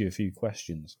going to ask you a few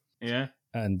questions. Yeah.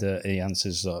 And he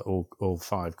answers all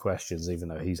 5 questions, even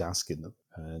though he's asking them.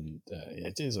 And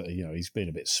it is, he's been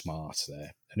a bit smart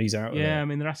there. And he's out. Yeah, I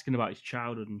mean, they're asking about his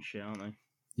childhood and shit, aren't they?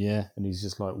 Yeah, and he's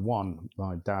just like, 1,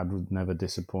 my dad was never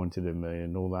disappointed in me,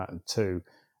 and all that. And 2,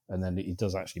 and then he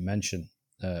does actually mention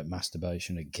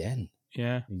masturbation again.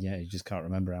 Yeah. Yeah, he just can't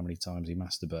remember how many times he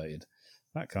masturbated.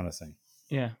 That kind of thing.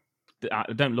 Yeah.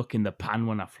 I don't look in the pan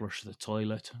when I flush the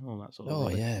toilet. All that sort of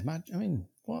thing. Yeah. I mean,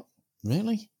 what?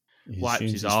 Really? He wipes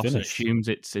his arse and assumes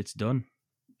it's done.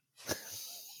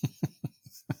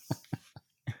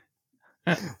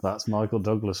 That's Michael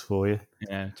Douglas for you.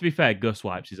 Yeah. To be fair, Gus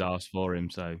wipes his arse for him,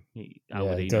 so how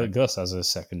would he know? Gus has a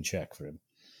second check for him.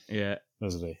 Yeah.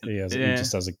 Doesn't he? He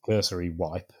just has a cursory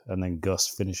wipe, and then Gus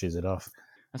finishes it off.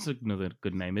 That's another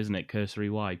good name, isn't it? Cursory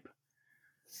wipe.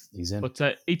 He's in. But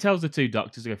he tells the two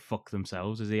doctors to go fuck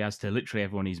themselves, as he has to literally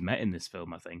everyone he's met in this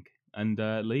film, I think, and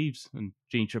leaves. And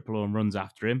Jean Tripplehorn runs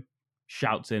after him,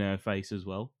 shouts in her face as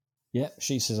well. Yeah,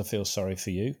 she says, I feel sorry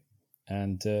for you.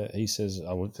 And he says,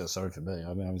 I wouldn't feel sorry for me.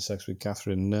 I've been having sex with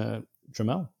Catherine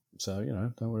Trammell. So,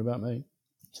 don't worry about me.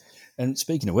 And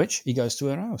speaking of which, he goes to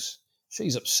her house.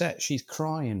 She's upset. She's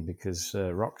crying because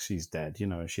Roxy's dead.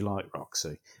 She liked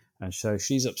Roxy. And so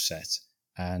she's upset.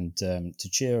 And to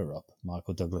cheer her up,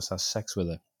 Michael Douglas has sex with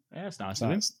her. Yeah, that's nice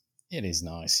of him. It is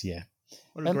nice, yeah.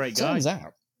 What a great guy.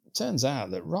 Turns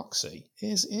out that Roxy,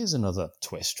 here's another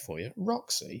twist for you.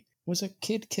 Roxy was a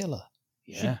kid killer.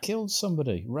 Yeah. She killed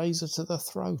somebody, razor to the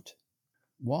throat.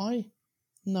 Why?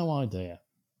 No idea.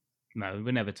 No,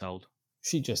 we're never told.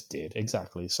 She just did,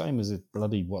 exactly. Same as it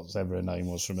bloody whatever her name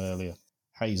was from earlier.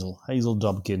 Hazel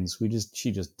Dobkins.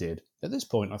 She just did. At this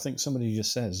point, I think somebody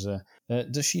just says,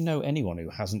 does she know anyone who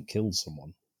hasn't killed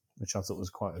someone? Which I thought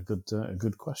was quite a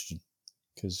good question.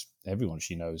 Because everyone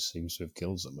she knows seems to have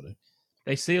killed somebody.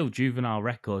 They sealed juvenile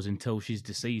records until she's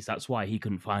deceased. That's why he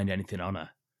couldn't find anything on her.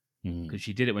 Because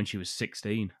she did it when she was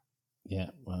 16. Yeah,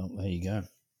 well, there you go.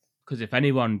 Because if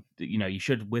anyone, you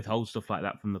should withhold stuff like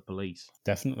that from the police.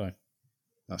 Definitely.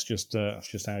 That's just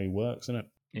how he works, isn't it?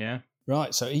 Yeah.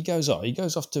 Right, so he goes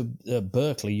off to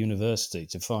Berkeley University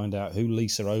to find out who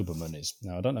Lisa Oberman is.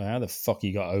 Now, I don't know how the fuck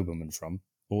he got Oberman from,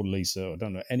 or Lisa. I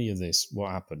don't know any of this, what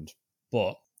happened.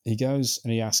 But he goes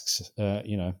and he asks,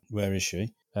 where is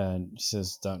she? And she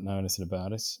says, don't know anything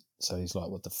about it. So he's like,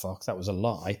 what the fuck? That was a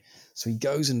lie. So he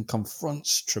goes and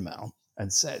confronts Trammell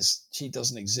and says she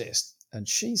doesn't exist. And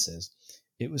she says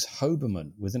it was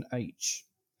Hoberman with an H.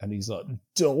 And he's like,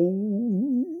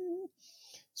 don't.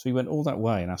 So he went all that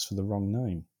way and asked for the wrong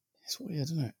name. It's weird,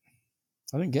 isn't it?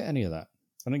 I didn't get any of that.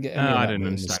 I didn't get any of that. I didn't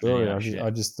understand the story.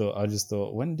 I just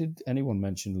thought, when did anyone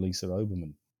mention Lisa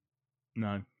Oberman?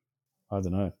 No. I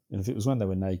don't know. And if it was when they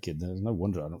were naked, there's no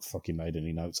wonder I don't fucking made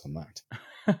any notes on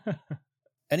that.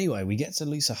 Anyway, we get to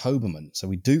Lisa Hoberman. So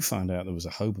we do find out there was a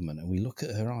Hoberman, and we look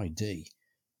at her ID,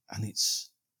 and it's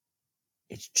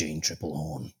Jean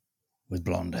Tripplehorn with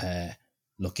blonde hair,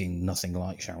 looking nothing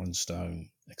like Sharon Stone,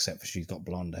 except for she's got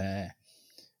blonde hair.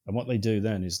 And what they do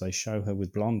then is they show her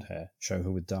with blonde hair, show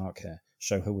her with dark hair,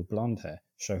 show her with blonde hair,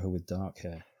 show her with dark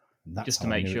hair. And that's just to how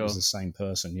make I knew sure it was the same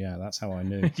person. Yeah, that's how I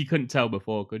knew. You couldn't tell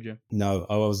before, could you? No,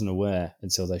 I wasn't aware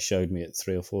until they showed me it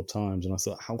 3 or 4 times, and I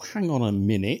thought, hang on a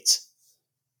minute.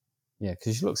 Yeah,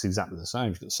 because she looks exactly the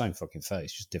same. She's got the same fucking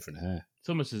face, just different hair. It's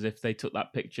almost as if they took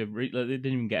that picture. They didn't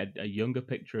even get a younger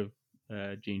picture of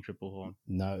Jean Tripplehorn.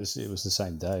 No, it was the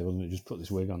same day, wasn't it? Just put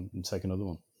this wig on and take another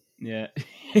one. Yeah.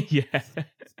 Yeah.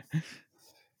 So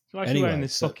why is she wearing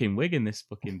this fucking wig in this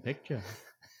fucking picture?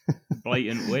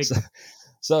 Blatant wig.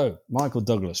 So Michael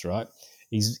Douglas, right?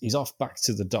 He's off back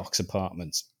to the Doc's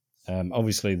apartment.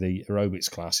 Obviously, the aerobics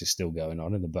class is still going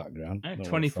on in the background.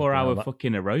 24-hour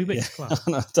fucking aerobics class.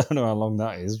 I don't know how long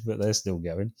that is, but they're still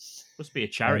going. Must be a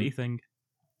charity thing.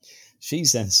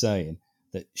 She's then saying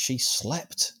that she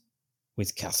slept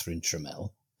with Catherine Trammell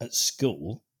at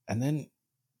school, and then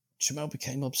Trammell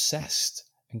became obsessed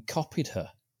and copied her.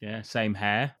 Yeah, same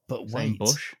hair, same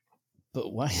bush.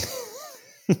 But wait.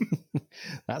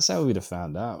 That's how we'd have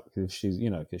found out, because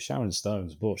because Sharon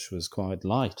Stone's bush was quite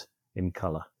light in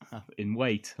colour. In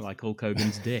weight, like Hulk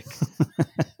Hogan's dick.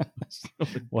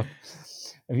 What?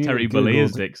 Terry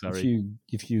Bollea's dick, sorry.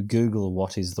 If you Google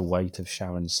what is the weight of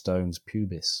Sharon Stone's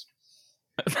pubis,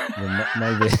 then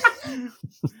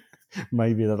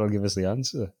maybe that'll give us the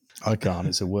answer. I can't.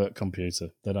 It's a work computer.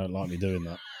 They don't like me doing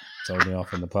that. Told me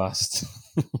off in the past.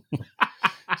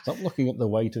 Stop looking up the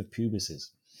weight of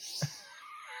pubises.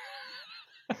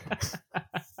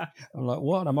 I'm like,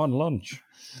 what? I'm on lunch.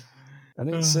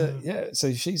 And it's,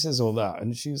 so she says all that.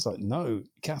 And she's like, no,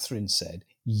 Catherine said,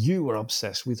 you were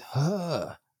obsessed with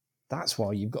her. That's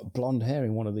why you've got blonde hair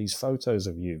in one of these photos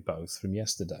of you both from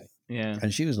yesterday. Yeah.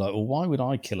 And she was like, well, why would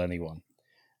I kill anyone?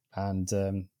 And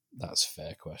that's a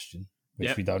fair question,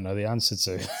 which we don't know the answer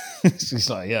to. She's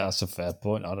like, yeah, that's a fair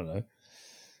point. I don't know.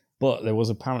 But there was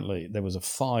a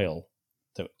file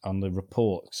that on the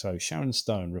report. So Sharon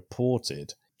Stone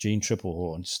reported Jean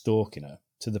Tripplehorn stalking her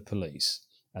to the police,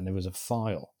 and there was a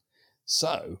file.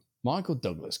 So Michael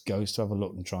Douglas goes to have a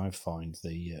look and try and find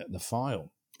the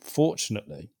file.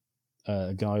 Fortunately,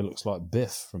 a guy who looks like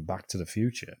Biff from Back to the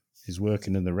Future is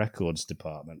working in the records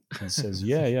department and says,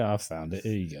 yeah, I found it.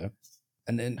 Here you go.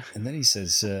 And then he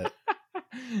says,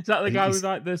 Is that the guy with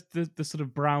like the sort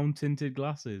of brown tinted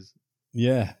glasses?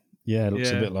 Yeah. Yeah, it looks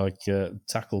a bit like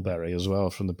Tackleberry as well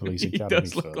from the Police Academy. He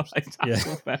does look like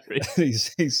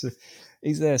Tackleberry.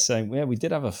 He's there saying, yeah, we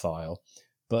did have a file,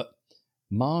 but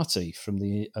Marty from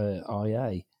the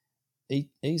IA,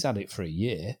 he's had it for a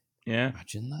year. Yeah.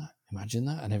 Imagine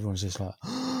that. And everyone's just like,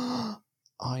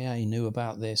 IA knew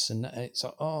about this. And it's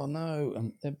like, oh,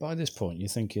 no. And by this point, you're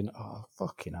thinking, oh,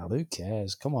 fucking hell, who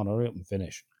cares? Come on, hurry up and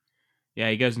finish. Yeah,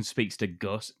 he goes and speaks to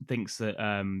Gus, thinks that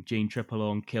Jean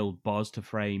Tripplehorn killed Boz to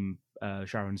frame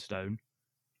Sharon Stone.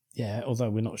 Yeah, although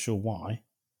we're not sure why.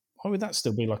 Why would that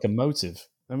still be like a motive?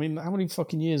 I mean, how many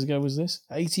fucking years ago was this?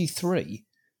 83?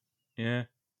 Yeah.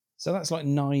 So that's like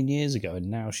 9 years ago, and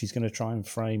now she's going to try and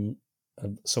frame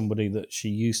somebody that she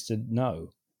used to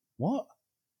know. What?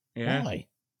 Yeah. Why?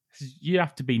 You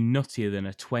have to be nuttier than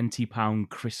a £20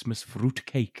 Christmas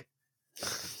fruitcake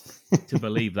to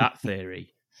believe that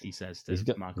theory. He says to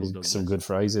Michael Douglas. Some good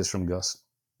phrases from Gus.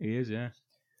 He is, yeah.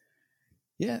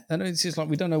 Yeah, and it's just like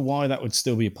we don't know why that would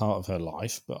still be a part of her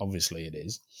life, but obviously it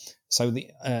is. So the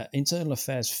Internal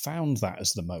Affairs found that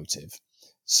as the motive.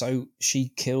 So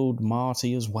she killed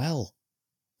Marty as well.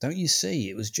 Don't you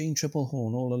see? It was Jean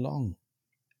Tripplehorn all along.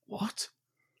 What?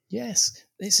 Yes,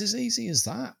 it's as easy as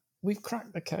that. We've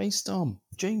cracked the case, Tom.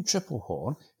 Jean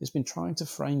Tripplehorn has been trying to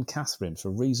frame Catherine for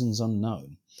reasons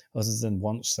unknown, other than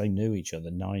once they knew each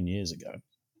other 9 years ago,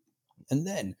 and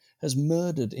then has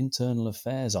murdered Internal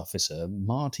Affairs Officer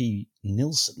Marty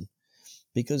Nilsson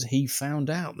because he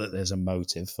found out that there's a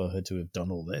motive for her to have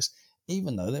done all this,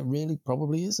 even though there really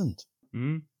probably isn't.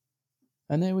 Mm.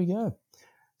 And there we go.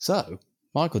 So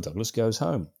Michael Douglas goes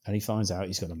home, and he finds out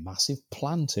he's got a massive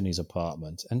plant in his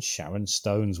apartment, and Sharon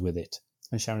Stone's with it.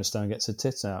 And Sharon Stone gets her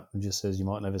tits out and just says, you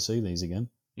might never see these again.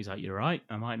 He's like, you're right,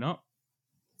 I might not.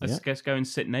 Let's go and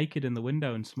sit naked in the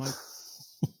window and smoke.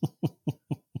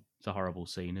 It's a horrible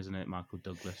scene, isn't it, Michael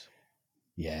Douglas?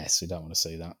 Yes, we don't want to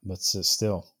see that. But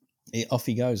still, off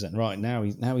he goes then. Right, now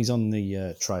he's on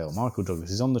the trail. Michael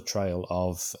Douglas is on the trail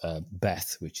of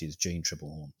Beth, which is Jean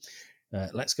Tripplehorn.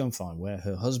 Let's go and find where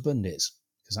her husband is,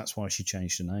 because that's why she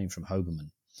changed her name from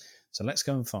Hoberman. So let's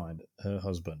go and find her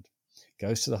husband.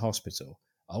 Goes to the hospital.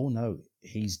 Oh no,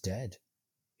 he's dead.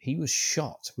 He was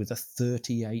shot with a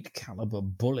 .38 caliber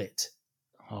bullet.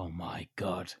 Oh my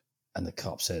God. And the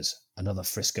cop says, another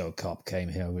Frisco cop came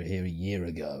over here a year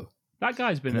ago. That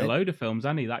guy's been in a load of films,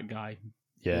 hasn't he, that guy?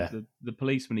 Yeah. The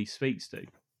policeman he speaks to.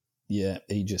 Yeah,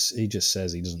 he just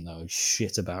says he doesn't know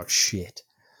shit about shit.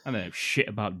 I don't know shit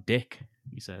about dick,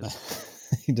 he says.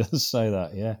 He does say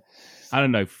that, yeah. I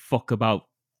don't know fuck about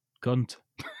cunt.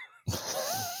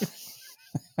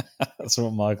 That's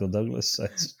what Michael Douglas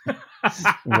says.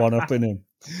 One up in him,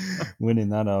 winning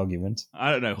that argument.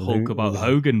 I don't know Hulk about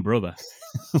Hogan, brother.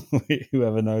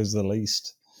 Whoever knows the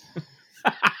least.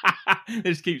 They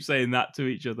just keep saying that to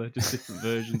each other, just different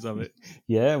versions of it.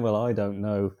 Yeah, well, I don't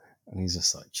know. And he's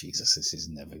just like, Jesus, this is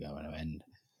never going to end.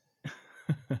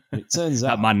 It turns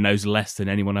out that man knows less than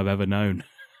anyone I've ever known.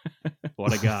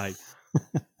 What a guy.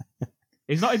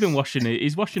 He's not even washing it.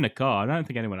 He's washing a car. I don't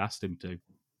think anyone asked him to.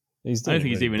 I don't think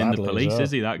he's even in the police,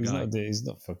 is he, that guy? He's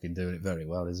not fucking doing it very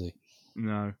well, is he?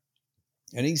 No.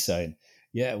 And he's saying,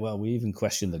 yeah, well, we even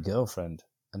questioned the girlfriend.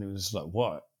 And it was like,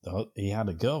 what? He had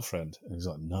a girlfriend? And he's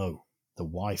like, no, the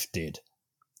wife did.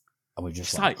 And we're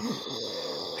just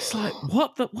it's like,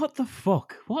 what the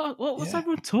fuck? What's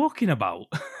everyone talking about?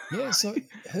 Yeah, so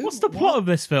what's the plot of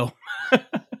this film?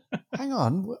 Hang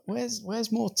on,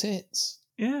 where's more tits?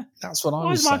 Yeah. That's what I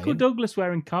was saying. Why is Michael Douglas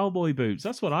wearing cowboy boots?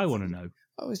 That's what I want to know.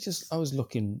 I was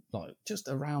looking like just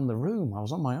around the room. I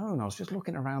was on my own. I was just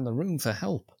looking around the room for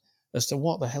help as to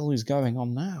what the hell is going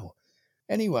on now.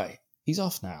 Anyway, he's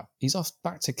off now. He's off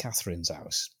back to Catherine's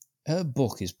house. Her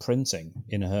book is printing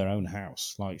in her own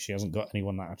house. Like, she hasn't got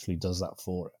anyone that actually does that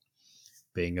for her.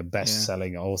 Being a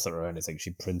best-selling author or anything,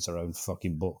 she prints her own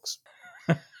fucking books.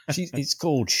 It's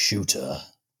called Shooter.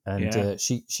 And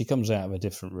she comes out of a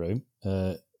different room.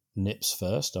 Nips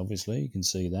first, obviously. You can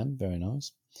see them. Very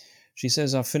nice. She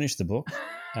says, I've finished the book.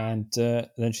 And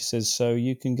then she says, so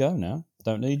you can go now.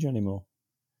 Don't need you anymore.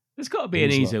 There's got to be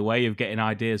an easier way of getting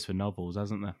ideas for novels,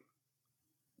 hasn't there?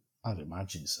 I'd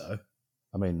imagine so.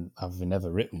 I mean, I've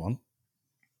never written one.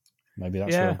 Maybe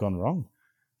that's where I've gone wrong.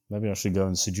 Maybe I should go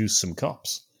and seduce some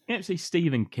cops. You don't see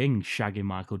Stephen King shagging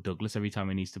Michael Douglas every time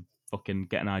he needs to fucking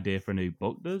get an idea for a new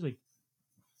book, does he?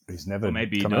 He's never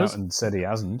come out and said he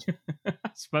hasn't. I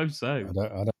suppose so. I don't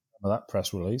remember that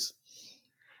press release.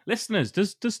 Listeners,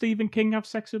 does Stephen King have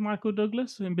sex with Michael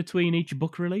Douglas in between each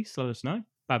book release? Let us know.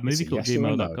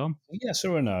 Badmovieclub@gmail.com. Yes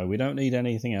or a no. We don't need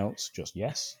anything else. Just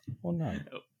yes or no.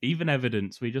 Even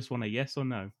evidence. We just want a yes or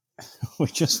no. We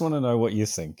just want to know what you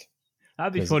think.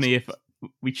 That'd be funny if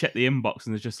we check the inbox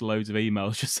and there's just loads of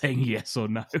emails just saying yes or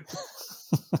no.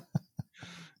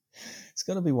 It's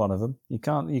got to be one of them. You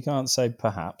can't say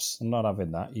perhaps. I'm not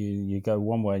having that. You go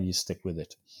one way and you stick with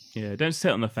it. Yeah, don't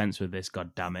sit on the fence with this.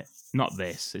 God damn it! Not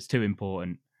this. It's too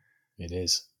important. It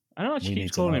is. I know she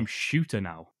keeps calling him Shooter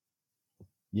now.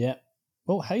 Yeah.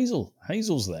 Well,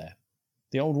 Hazel's there.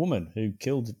 The old woman who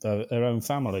killed her own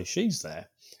family. She's there,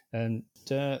 and it's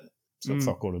got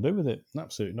fuck all to do with it.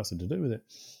 Absolutely nothing to do with it.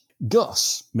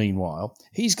 Gus, meanwhile,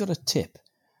 he's got a tip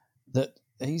that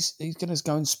he's going to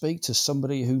go and speak to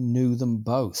somebody who knew them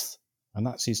both. And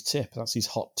that's his tip. That's his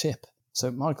hot tip.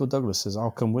 So Michael Douglas says, I'll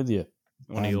come with you.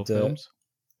 One of your films.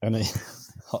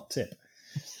 Hot tip.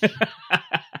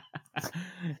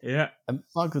 Yeah. And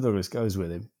Michael Douglas goes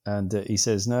with him. And he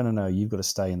says, no, you've got to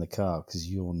stay in the car because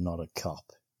you're not a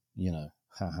cop. You know,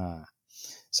 ha.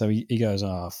 So he goes,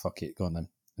 fuck it, go on then.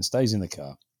 And stays in the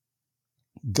car.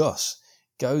 Gus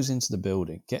goes into the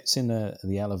building, gets in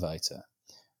the elevator,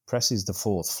 presses the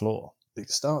 4th floor. It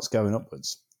starts going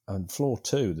upwards. And floor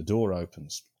 2, the door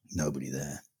opens. Nobody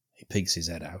there. He peeks his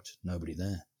head out. Nobody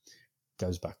there.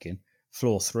 Goes back in.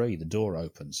 Floor 3, the door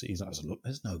opens. He has a look.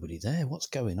 There's nobody there. What's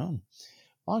going on?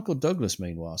 Michael Douglas,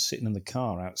 meanwhile, sitting in the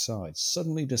car outside,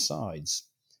 suddenly decides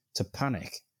to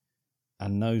panic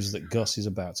and knows that Gus is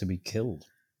about to be killed.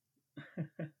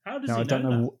 How does he know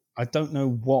that? I don't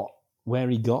know where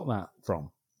he got that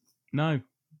from. No.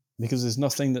 Because there's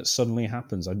nothing that suddenly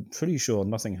happens. I'm pretty sure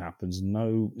nothing happens.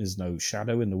 There's no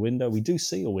shadow in the window. We do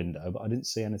see a window, but I didn't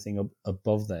see anything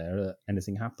above there.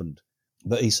 Anything happened.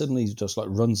 But he suddenly just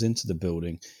runs into the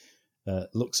building,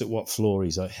 looks at what floor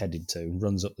he's headed to, and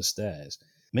runs up the stairs.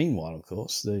 Meanwhile, of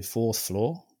course, the 4th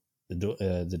floor,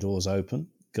 the door's open.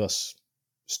 Gus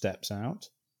steps out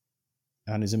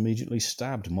and is immediately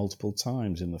stabbed multiple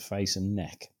times in the face and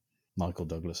neck. Michael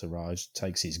Douglas arrives,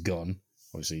 takes his gun.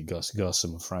 Obviously, Gus,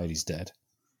 I'm afraid he's dead.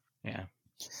 Yeah.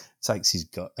 Takes his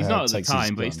gun. He's not at the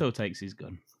time, but he still takes his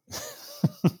gun.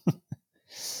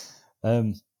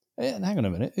 And hang on a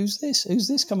minute. Who's this? Who's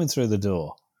this coming through the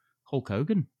door? Hulk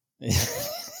Hogan.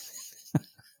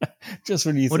 Just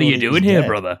when you what are you doing here,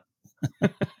 brother?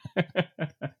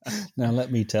 Now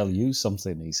let me tell you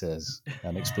something, he says,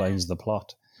 and explains the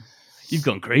plot. You've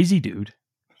gone crazy, dude.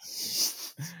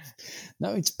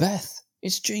 No, it's Beth.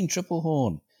 It's Jean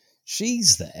Triplehorn.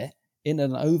 She's there in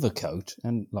an overcoat,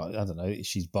 and I don't know,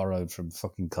 she's borrowed from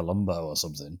fucking Columbo or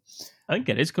something. I think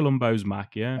it is Columbo's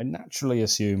Mac, yeah. I naturally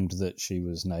assumed that she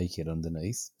was naked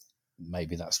underneath.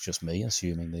 Maybe that's just me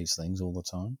assuming these things all the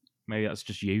time. Maybe that's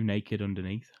just you naked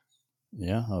underneath.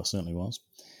 Yeah, I certainly was.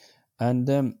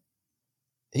 And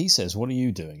he says, what are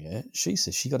you doing here? She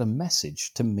says she got a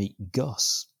message to meet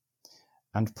Gus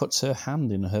and puts her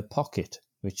hand in her pocket,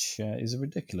 which is a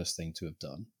ridiculous thing to have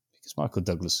done because Michael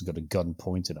Douglas has got a gun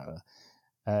pointed at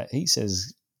her. He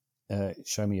says,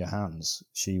 show me your hands.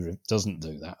 She doesn't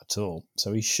do that at all.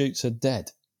 So he shoots her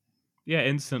dead. Yeah,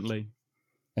 instantly.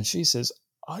 And she says,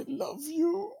 I love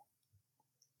you.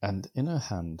 And in her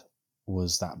hand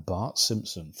was that Bart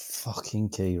Simpson fucking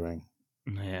keyring.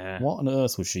 Yeah. What on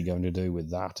earth was she going to do with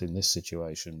that in this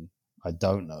situation? I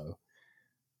don't know.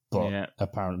 But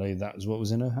apparently that was what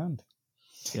was in her hand.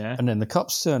 Yeah. And then the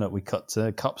cops turn up. We cut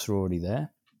to cops are already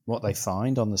there. What they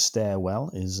find on the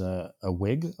stairwell is a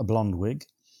wig, a blonde wig,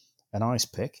 an ice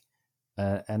pick,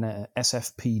 and a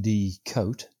SFPD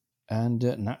coat, and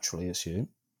naturally assume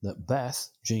that Beth,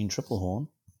 Jean Triplehorn,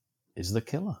 is the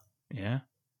killer. Yeah.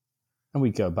 And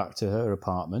we go back to her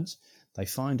apartment. They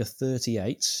find a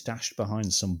 .38 stashed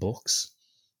behind some books.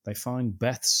 They find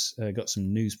Beth's got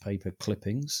some newspaper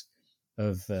clippings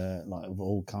of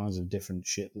all kinds of different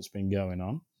shit that's been going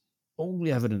on. All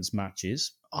the evidence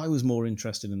matches. I was more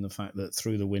interested in the fact that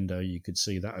through the window you could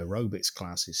see that aerobics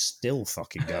class is still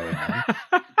fucking going on.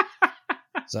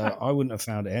 So I wouldn't have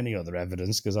found any other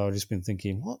evidence because I've just been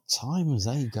thinking, what time does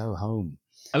they go home?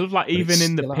 I love even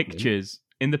in the pictures.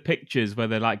 In the pictures where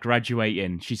they're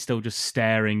graduating, she's still just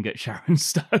staring at Sharon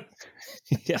Stone.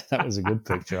 Yeah, that was a good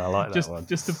picture. I like that one.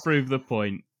 Just to prove the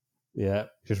point. Yeah,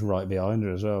 just right behind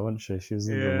her as well, wasn't she? She was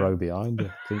in the row behind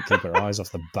her. Couldn't keep her eyes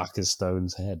off the back of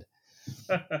Stone's head.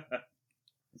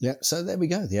 Yeah, so there we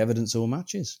go. The evidence all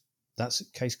matches. That's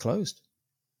case closed.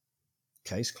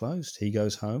 Case closed. He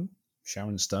goes home.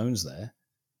 Sharon Stone's there.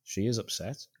 She is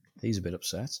upset. He's a bit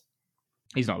upset.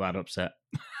 He's not that upset.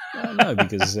 No,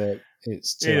 because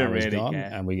it's 2 hours really gone,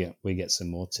 care. and we get some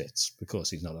more tits. Of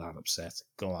course, he's not that upset.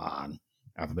 Go on,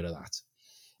 have a bit of that.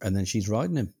 And then she's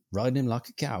riding him like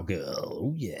a cowgirl.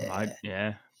 Oh, yeah. Right,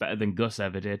 yeah, better than Gus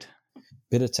ever did.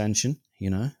 Bit of tension, you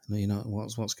know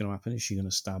what's going to happen. Is she going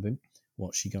to stab him?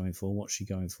 What's she going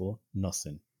for?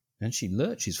 Nothing. And she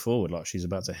lurches forward like she's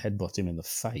about to headbutt him in the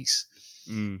face.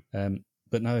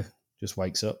 But no, just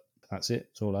wakes up. That's it.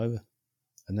 It's all over.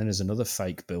 And then there's another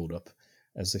fake build-up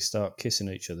as they start kissing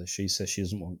each other. She says she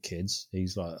doesn't want kids.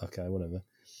 He's like, okay, whatever.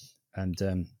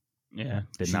 And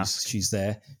she's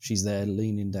there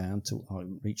leaning down,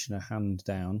 reaching her hand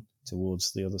down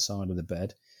towards the other side of the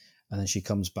bed. And then she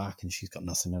comes back and she's got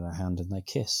nothing in her hand and they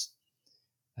kiss.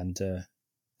 And the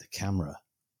camera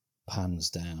pans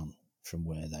down from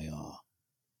where they are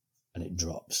and it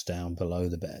drops down below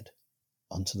the bed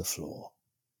onto the floor.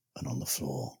 And on the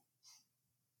floor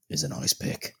is an ice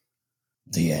pick.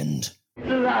 The end. It's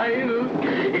alive!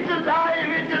 It's alive!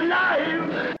 It's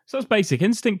alive! So that's Basic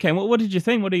Instinct, Ken. What did you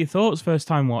think? What are your thoughts first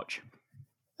time watch?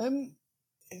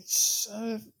 It's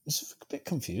a bit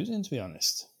confusing, to be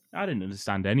honest. I didn't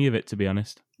understand any of it, to be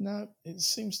honest. No, it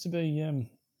seems to be,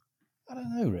 I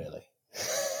don't know, really.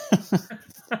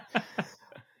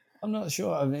 I'm not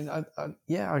sure. I mean,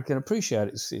 I can appreciate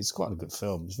it. It's quite a good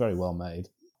film. It's very well made.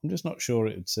 I'm just not sure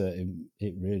it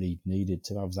really needed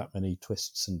to have that many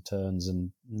twists and turns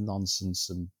and nonsense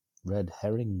and red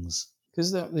herrings.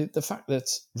 Because the fact that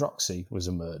Roxy was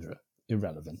a murderer,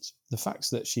 irrelevant. The fact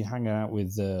that she hung out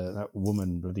with that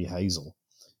woman, bloody Hazel,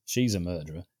 she's a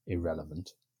murderer,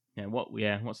 irrelevant. Yeah,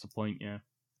 what's the point, yeah.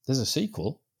 There's a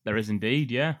sequel. There is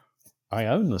indeed, yeah. I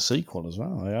own the sequel as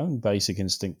well. I own Basic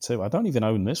Instinct 2. I don't even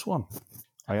own this one.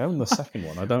 I own the second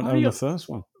one. I don't own the first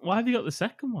one. Why have you got the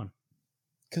second one?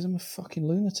 Because I'm a fucking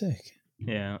lunatic.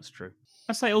 Yeah, that's true.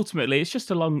 I say ultimately, it's just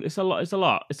it's a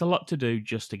lot to do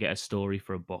just to get a story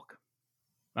for a book.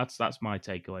 That's my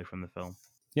takeaway from the film.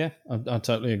 Yeah, I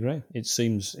totally agree. It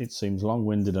seems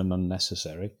long-winded and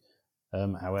unnecessary.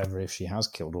 However, if she has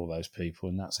killed all those people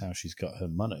and that's how she's got her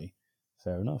money,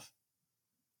 fair enough.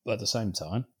 But at the same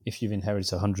time, if you've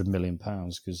inherited £100 million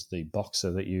because the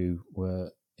boxer that you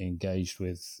were engaged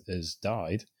with has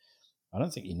died, I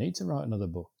don't think you need to write another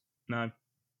book. No.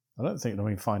 I don't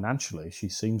think, financially, she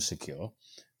seems secure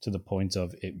to the point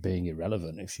of it being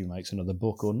irrelevant if she makes another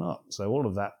book or not. So all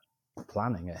of that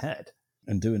planning ahead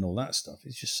and doing all that stuff,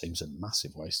 it just seems a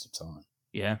massive waste of time.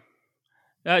 Yeah.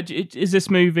 Is this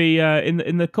movie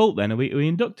in the cult then? Are we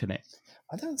inducting it?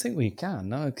 I don't think we can,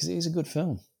 no, because it is a good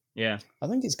film. Yeah. I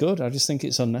think it's good. I just think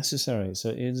it's unnecessary.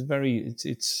 So it's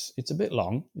a bit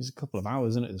long. It's a couple of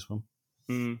hours, isn't it, this one?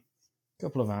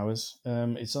 Couple of hours.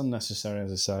 It's unnecessary,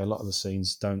 as I say. A lot of the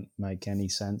scenes don't make any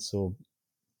sense or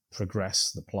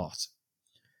progress the plot.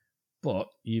 But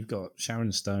you've got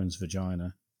Sharon Stone's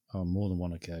vagina on more than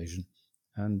one occasion,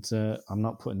 and I'm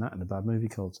not putting that in a bad movie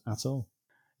cult at all.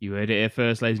 You heard it here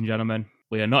first, ladies and gentlemen.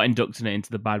 We are not inducting it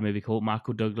into the bad movie cult.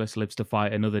 Michael Douglas lives to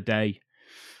fight another day.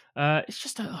 It's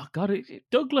just,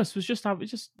 Douglas was just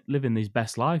living his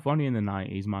best life, wasn't he, in the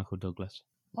 90s, Michael Douglas?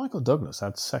 Michael Douglas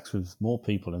had sex with more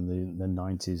people in the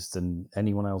 90s than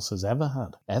anyone else has ever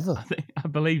had. Ever. I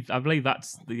believe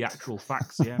that's the actual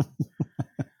facts, yeah.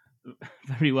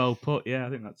 Very well put, yeah, I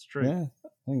think that's true. Yeah,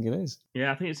 I think it is.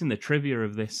 Yeah, I think it's in the trivia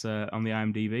of this on the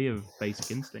IMDb of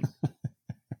Basic Instinct.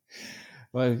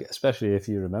 Well, especially if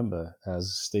you remember,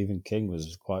 as Stephen King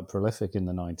was quite prolific in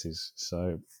the 90s,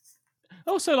 so...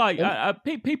 Also,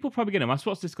 people probably get him.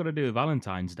 What's this got to do with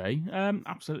Valentine's Day?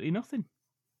 Absolutely nothing.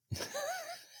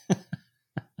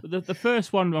 The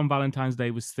first one on Valentine's Day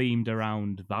was themed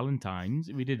around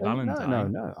Valentine's. We did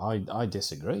Valentine. No. I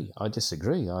disagree. I think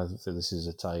this is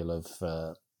a tale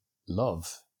of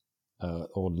love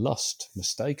or lust,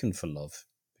 mistaken for love,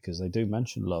 because they do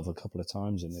mention love a couple of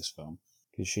times in this film.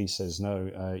 Because she says, no,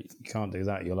 you can't do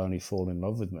that. You'll only fall in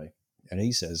love with me. And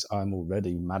he says, I'm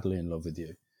already madly in love with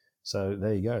you. So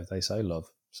there you go. They say love.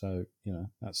 So,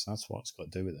 that's what it's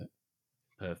got to do with it.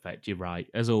 Perfect. You're right.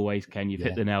 As always, Ken, you've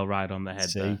hit the nail right on the head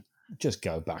there. Just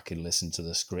go back and listen to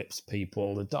the scripts,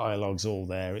 people. The dialogue's all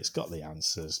there. It's got the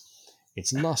answers.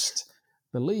 It's lust,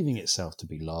 believing itself to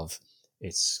be love.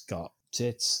 It's got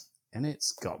tits and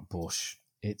it's got bush.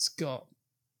 It's got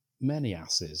many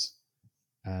asses.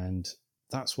 And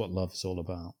that's what love is all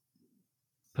about.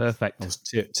 Perfect. I was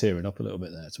tearing up a little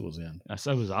bit there towards the end.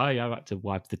 So was I. I had to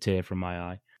wipe the tear from my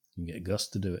eye. You can get Gus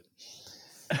to do it.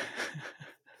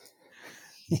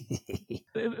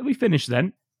 Are we finished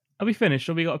then? Are we finished?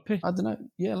 Or we got a pitch? I don't know.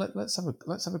 Yeah, let's have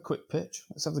a quick pitch.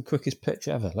 Let's have the quickest pitch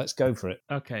ever. Let's go for it.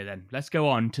 Okay then. Let's go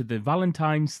on to the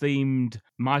Valentine's themed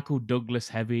Michael Douglas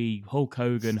heavy, Hulk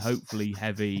Hogan hopefully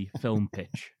heavy film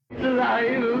pitch. It's alive!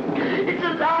 It's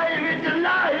alive! It's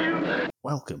alive!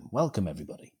 Welcome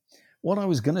everybody. what I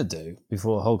was going to do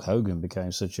before Hulk Hogan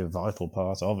became such a vital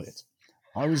part of it,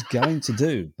 I was going to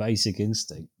do Basic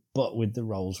Instinct, but with the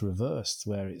roles reversed,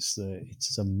 where it's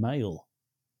a male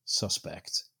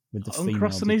suspect with the female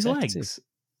uncrossing detective. his legs.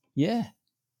 Yeah.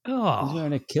 Oh, He's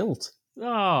wearing a kilt.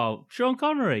 Oh, Sean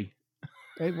Connery.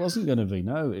 It wasn't going to be,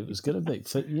 no. It was going to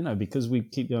be, because we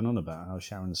keep going on about how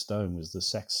Sharon Stone was the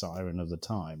sex siren of the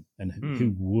time, and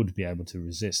who would be able to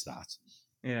resist that?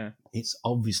 Yeah. It's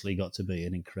obviously got to be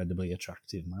an incredibly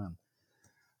attractive man.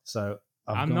 So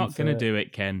I'm not going to do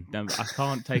it, Ken. I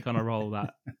can't take on a role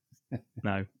that.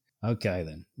 No. Okay,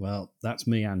 then. Well, that's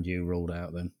me and you ruled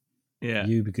out then. Yeah.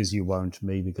 You because you won't,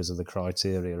 me because of the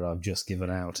criteria I've just given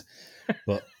out.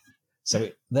 But so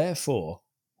therefore,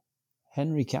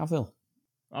 Henry Cavill.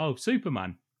 Oh,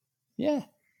 Superman. Yeah.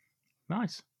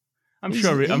 Nice. I'm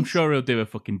sure he'll do a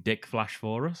fucking Dick Flash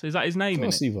for us. Is that his name? Of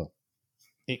course he will.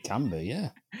 It can be, yeah.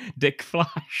 Dick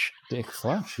Flash. Dick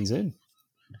Flash, he's in.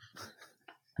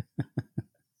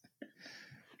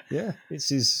 Yeah, it's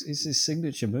his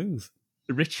signature move.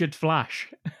 Richard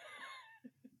Flash.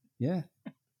 Yeah.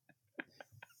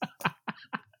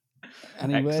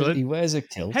 And he wears a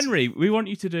kilt. Henry, we want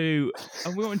you to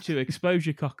expose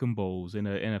your cock and balls in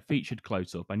a featured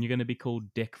close up, and you're going to be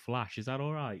called Dick Flash. Is that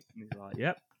all right? And he's like,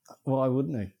 yep. Why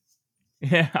wouldn't he?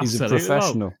 Yeah, he's absolutely. a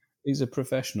professional. Well, he's a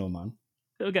professional man.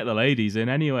 He'll get the ladies in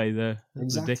anyway. The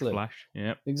Dick Flash.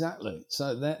 Yep. Exactly.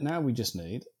 So now we just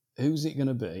need, who's it going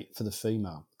to be for the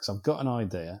female? Because I've got an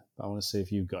idea, but I want to see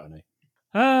if you've got any.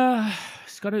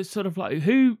 It's got to sort of like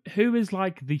who is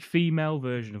like the female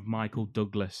version of Michael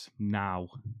Douglas now?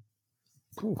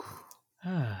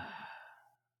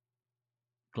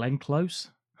 Glenn Close.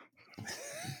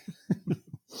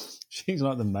 She's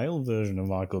like the male version of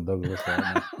Michael Douglas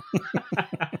right now.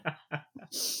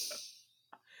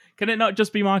 Can it not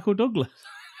just be Michael Douglas?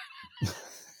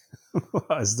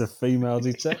 What, as the female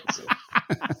detective?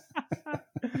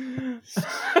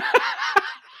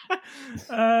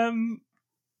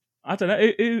 I don't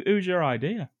know. Who's your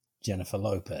idea? Jennifer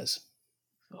Lopez.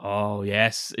 Oh,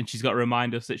 yes. And she's got to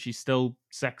remind us that she's still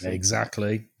sexy.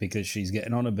 Exactly, because she's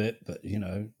getting on a bit, but,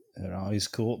 her eyes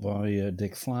caught by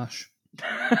Dick Flash.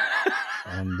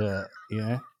 And,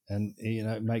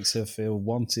 it makes her feel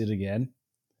wanted again.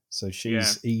 So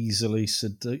she's easily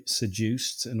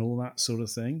seduced and all that sort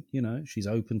of thing. She's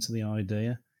open to the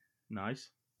idea. Nice.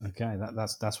 Okay,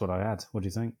 that's what I had. What do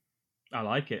you think? I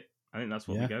like it. I think that's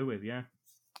what we go with, yeah.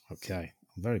 Okay,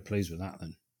 I'm very pleased with that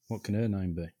then. What can her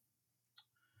name be?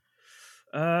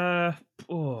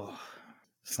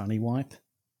 Fanny Wipe?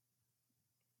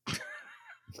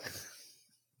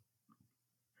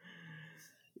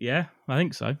 Yeah, I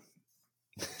think so.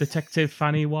 Detective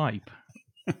Fanny Wipe.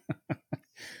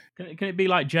 Can it be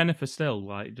like Jennifer still?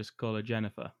 Like, just call her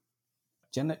Jennifer.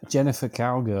 Jennifer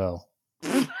Cowgirl.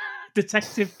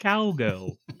 Detective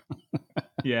Cowgirl.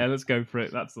 Yeah, let's go for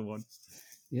it. That's the one.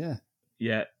 Yeah.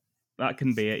 Yeah, that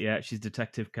can be it. Yeah, she's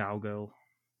Detective Cowgirl.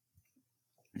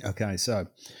 Okay, so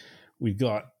we've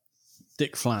got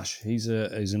Dick Flash. He's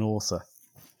an author.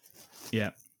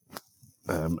 Yeah.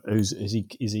 Is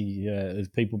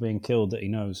people being killed that he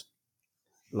knows?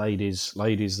 Ladies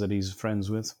that he's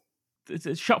friends with. It's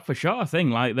a shot for shot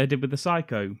thing, like they did with the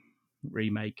Psycho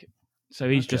remake. So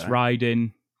he's just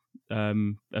riding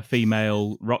a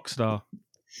female rock star.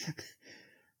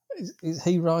 Is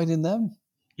he riding them?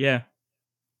 Yeah.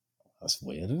 That's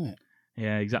weird, isn't it?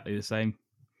 Yeah, exactly the same.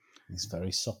 He's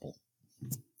very supple.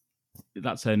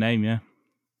 That's her name, yeah.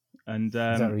 And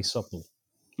very supple.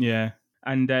 Yeah.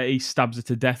 And he stabs her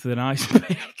to death with an ice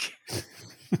pick.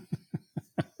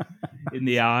 In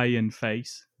the eye and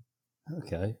face.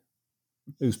 Okay.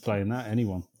 Who's playing that?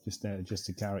 Anyone? Just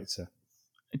a character.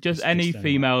 Just any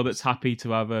female that's happy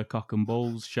to have her cock and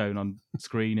balls shown on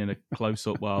screen in a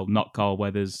close-up while not Carl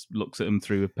Weathers looks at them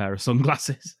through a pair of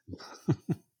sunglasses.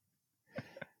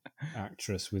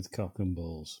 Actress with cock and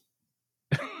balls.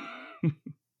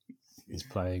 Is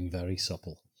playing very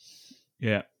supple.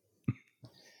 Yeah.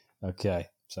 Okay,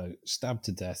 so stabbed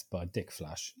to death by Dick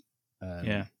Flash.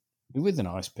 Yeah. With an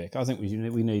ice pick. I think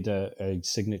we need a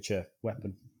signature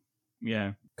weapon.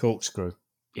 Yeah. Corkscrew.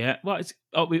 Yeah. Well,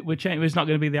 we're changing. It's not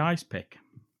going to be the ice pick.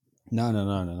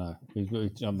 No.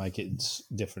 We'll make it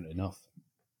different enough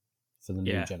for the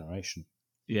new generation.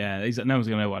 Yeah, no one's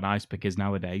going to know what an ice pick is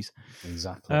nowadays.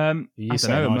 Exactly. You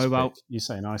say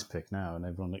an ice pick now, and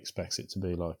everyone expects it to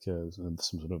be like some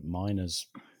sort of miner's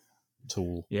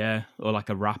tool. Yeah, or like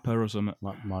a rapper or something.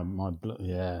 Like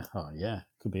yeah. Oh, yeah.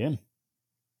 Could be him.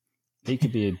 He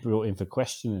could be brought in for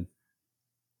questioning.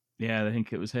 Yeah, I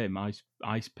think it was him. Ice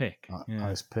pick.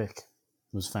 Ice pick.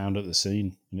 was found at the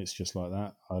scene, and it's just like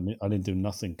that. I didn't do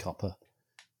nothing, copper.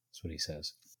 That's what he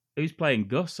says. Who's playing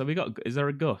Gus? Is there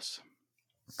a Gus?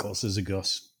 Of course, there's a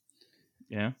Gus.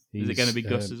 Yeah. Is it going to be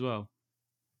Gus as well?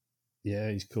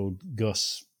 Yeah, he's called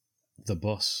Gus the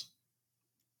Bus.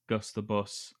 Gus the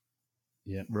Bus.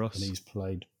 Yeah, Russ. And he's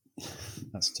played.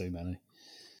 That's too many.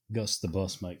 Gus the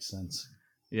Bus makes sense.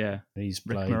 Yeah. He's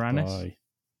Rick played Moranis. by.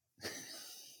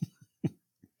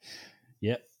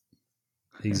 Yep,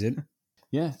 he's in.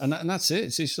 Yeah, and that's it.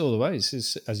 It's just all the way. It's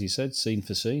just, as you said, scene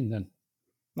for scene. Then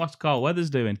What's Carl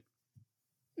Weathers doing?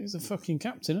 he's the fucking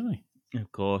captain, isn't he?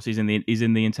 Of course, he's in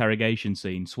the interrogation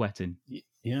scene, sweating.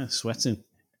 Yeah, sweating.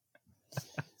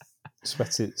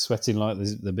 Sweating like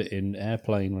the bit in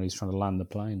Airplane when he's trying to land the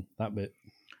plane. That bit.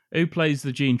 Who plays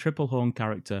the Gene Triplehorn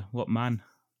character? What man?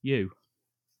 You?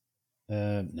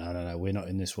 No. We're not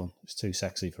in this one. It's too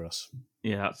sexy for us.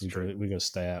 Yeah, that's true. We've got to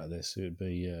stay out of this. It would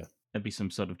be... There'd be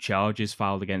some sort of charges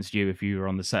filed against you if you were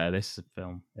on the set of this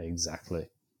film. Exactly.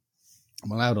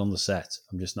 I'm allowed on the set.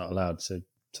 I'm just not allowed to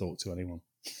talk to anyone.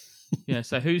 Yeah,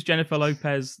 so who's Jennifer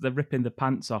Lopez? They're ripping the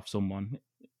pants off someone.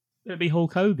 It'd be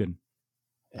Hulk Hogan.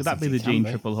 Could that be the Gene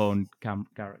Triplehorn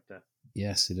character?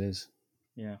 Yes, it is.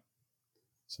 Yeah.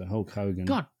 So Hulk Hogan.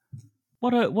 God,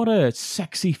 what a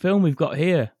sexy film we've got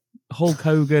here. Hulk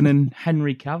Hogan and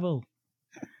Henry Cavill.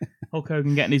 Hulk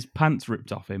Hogan getting his pants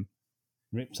ripped off him.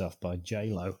 Ripped off by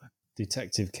J-Lo.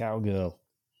 Detective Cowgirl.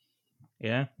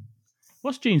 Yeah.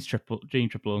 What's Gene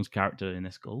Triplehorn's character in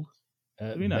this called?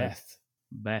 Do we know?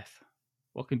 Beth.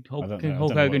 What can Hulk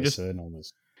Hogan just...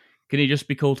 Can he just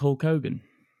be called Hulk Hogan?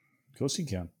 Of course he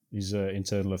can. He's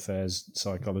internal affairs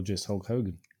psychologist Hulk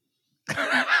Hogan.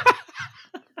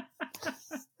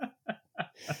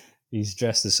 He's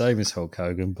dressed the same as Hulk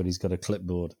Hogan, but he's got a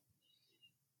clipboard.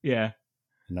 Yeah.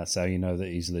 And that's how you know that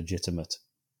he's legitimate.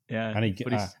 Yeah. And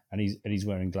he's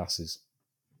wearing glasses.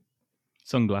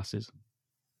 Sunglasses.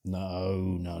 No,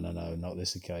 not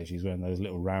this occasion. He's wearing those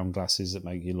little round glasses that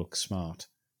make you look smart.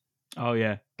 Oh,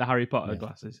 yeah. The Harry Potter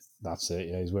glasses. That's it,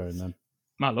 yeah, he's wearing them.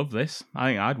 I love this. I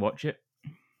think I'd watch it.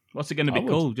 What's it going to be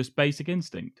called? Just Basic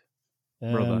Instinct?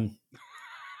 Brother.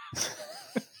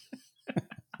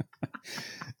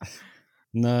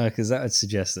 No, because that would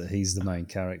suggest that he's the main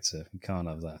character. We can't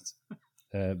have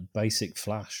that. Basic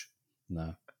Flash.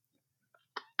 No.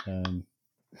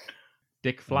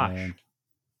 Dick Flash.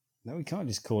 No, we can't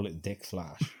just call it Dick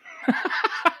Flash.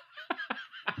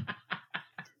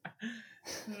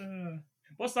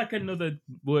 What's like another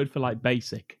word for like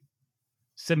basic?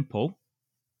 Simple.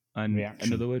 And reaction.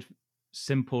 Another word,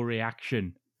 simple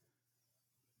reaction.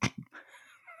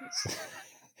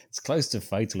 It's close to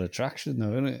Fatal Attraction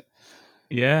though, isn't it?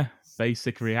 Yeah,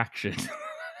 basic reaction.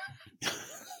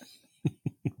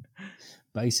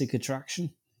 Basic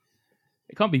Attraction?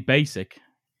 It can't be basic.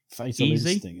 Fatal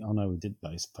Instinct. Oh no, we did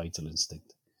Fatal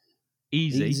Instinct.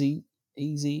 Easy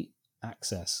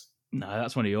access. No,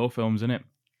 that's one of your films, isn't it?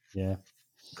 Yeah.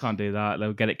 Can't do that.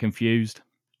 They'll get it confused.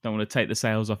 Don't want to take the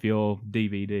sales off your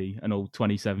DVD and all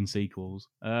 27 sequels.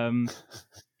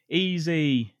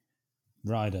 Easy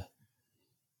Rider.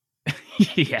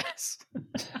 Yes.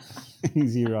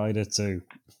 Easy Rider 2.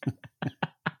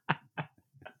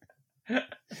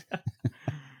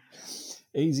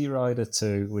 Easy Rider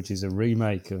 2, which is a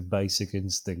remake of Basic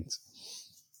Instinct.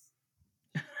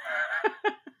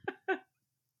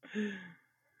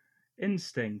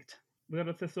 Instinct. We got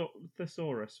a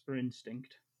thesaurus for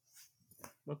instinct.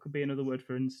 What could be another word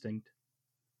for instinct?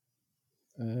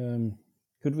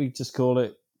 Could we just call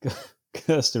it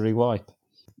cursory wipe?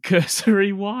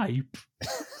 Cursory wipe?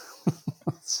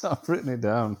 So I've written it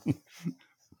down.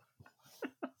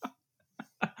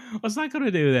 What's that got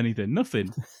to do with anything?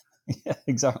 Nothing. Yeah,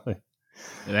 exactly.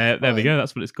 There we go.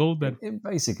 That's what it's called then. In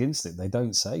Basic Instinct, they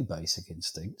don't say Basic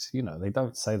Instinct. You know, they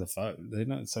don't say the phone. They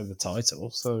don't say the title.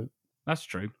 So that's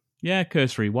true. Yeah,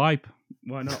 cursory wipe.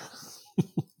 Why not?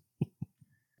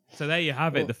 So there you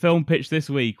have it. The film pitch this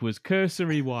week was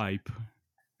Cursory Wipe.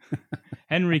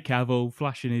 Henry Cavill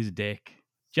flashing his dick.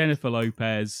 Jennifer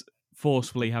Lopez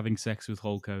forcefully having sex with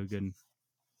Hulk Hogan.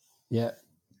 Yeah.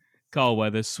 Carl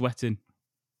Weathers sweating.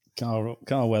 Carl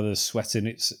Weathers sweating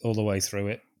it all the way through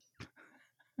it.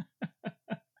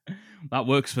 That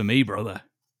works for me, brother.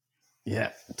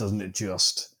 Yeah, doesn't it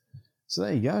just? So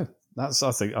there you go. I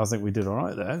think we did all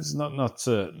right there. It's not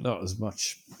as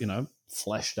much,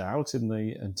 fleshed out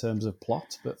in terms of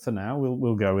plot, but for now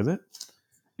we'll go with it.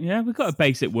 Yeah, we've got a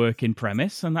basic working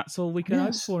premise, and that's all we can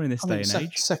hope for in this day and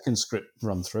age. Second script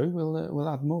run through, we'll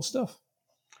add more stuff.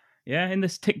 Yeah, in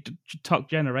this TikTok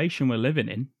generation we're living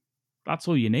in, that's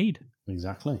all you need.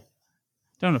 Exactly.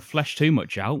 Don't want to flesh too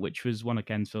much out, which was one of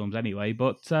Ken's films anyway,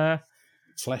 but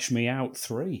Flesh Me Out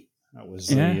 3. That was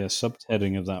the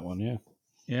subheading of that one, yeah.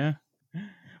 Yeah.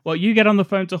 Well, you get on the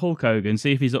phone to Hulk Hogan,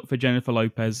 see if he's up for Jennifer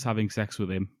Lopez having sex with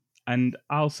him. And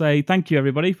I'll say thank you,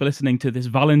 everybody, for listening to this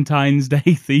Valentine's Day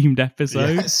themed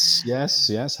episode.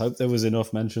 Yes. Hope there was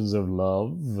enough mentions of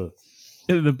love.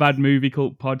 The Bad Movie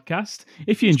Cult podcast.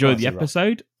 If you enjoyed the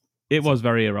episode, it was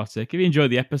very erotic. If you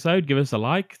enjoyed the episode, give us a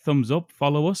like, thumbs up,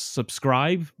 follow us,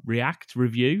 subscribe, react,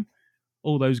 review,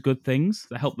 all those good things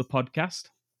that help the podcast.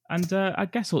 And I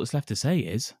guess all that's left to say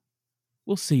is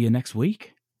we'll see you next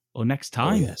week or next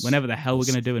time, whenever the hell we're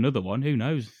going to do another one. Who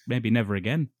knows? Maybe never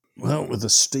again. Well, with the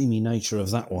steamy nature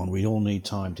of that one, we all need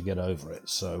time to get over it.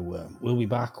 So we'll be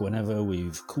back whenever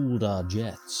we've cooled our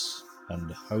jets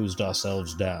and hosed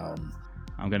ourselves down.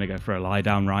 I'm going to go for a lie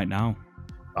down right now.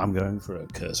 I'm going for a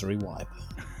cursory wipe.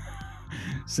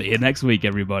 See you next week,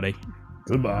 everybody.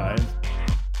 Goodbye.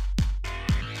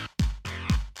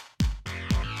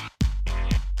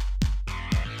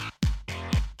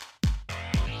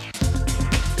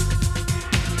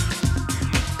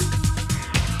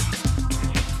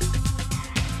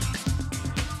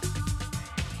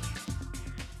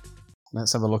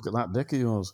 Let's have a look at that dick of yours.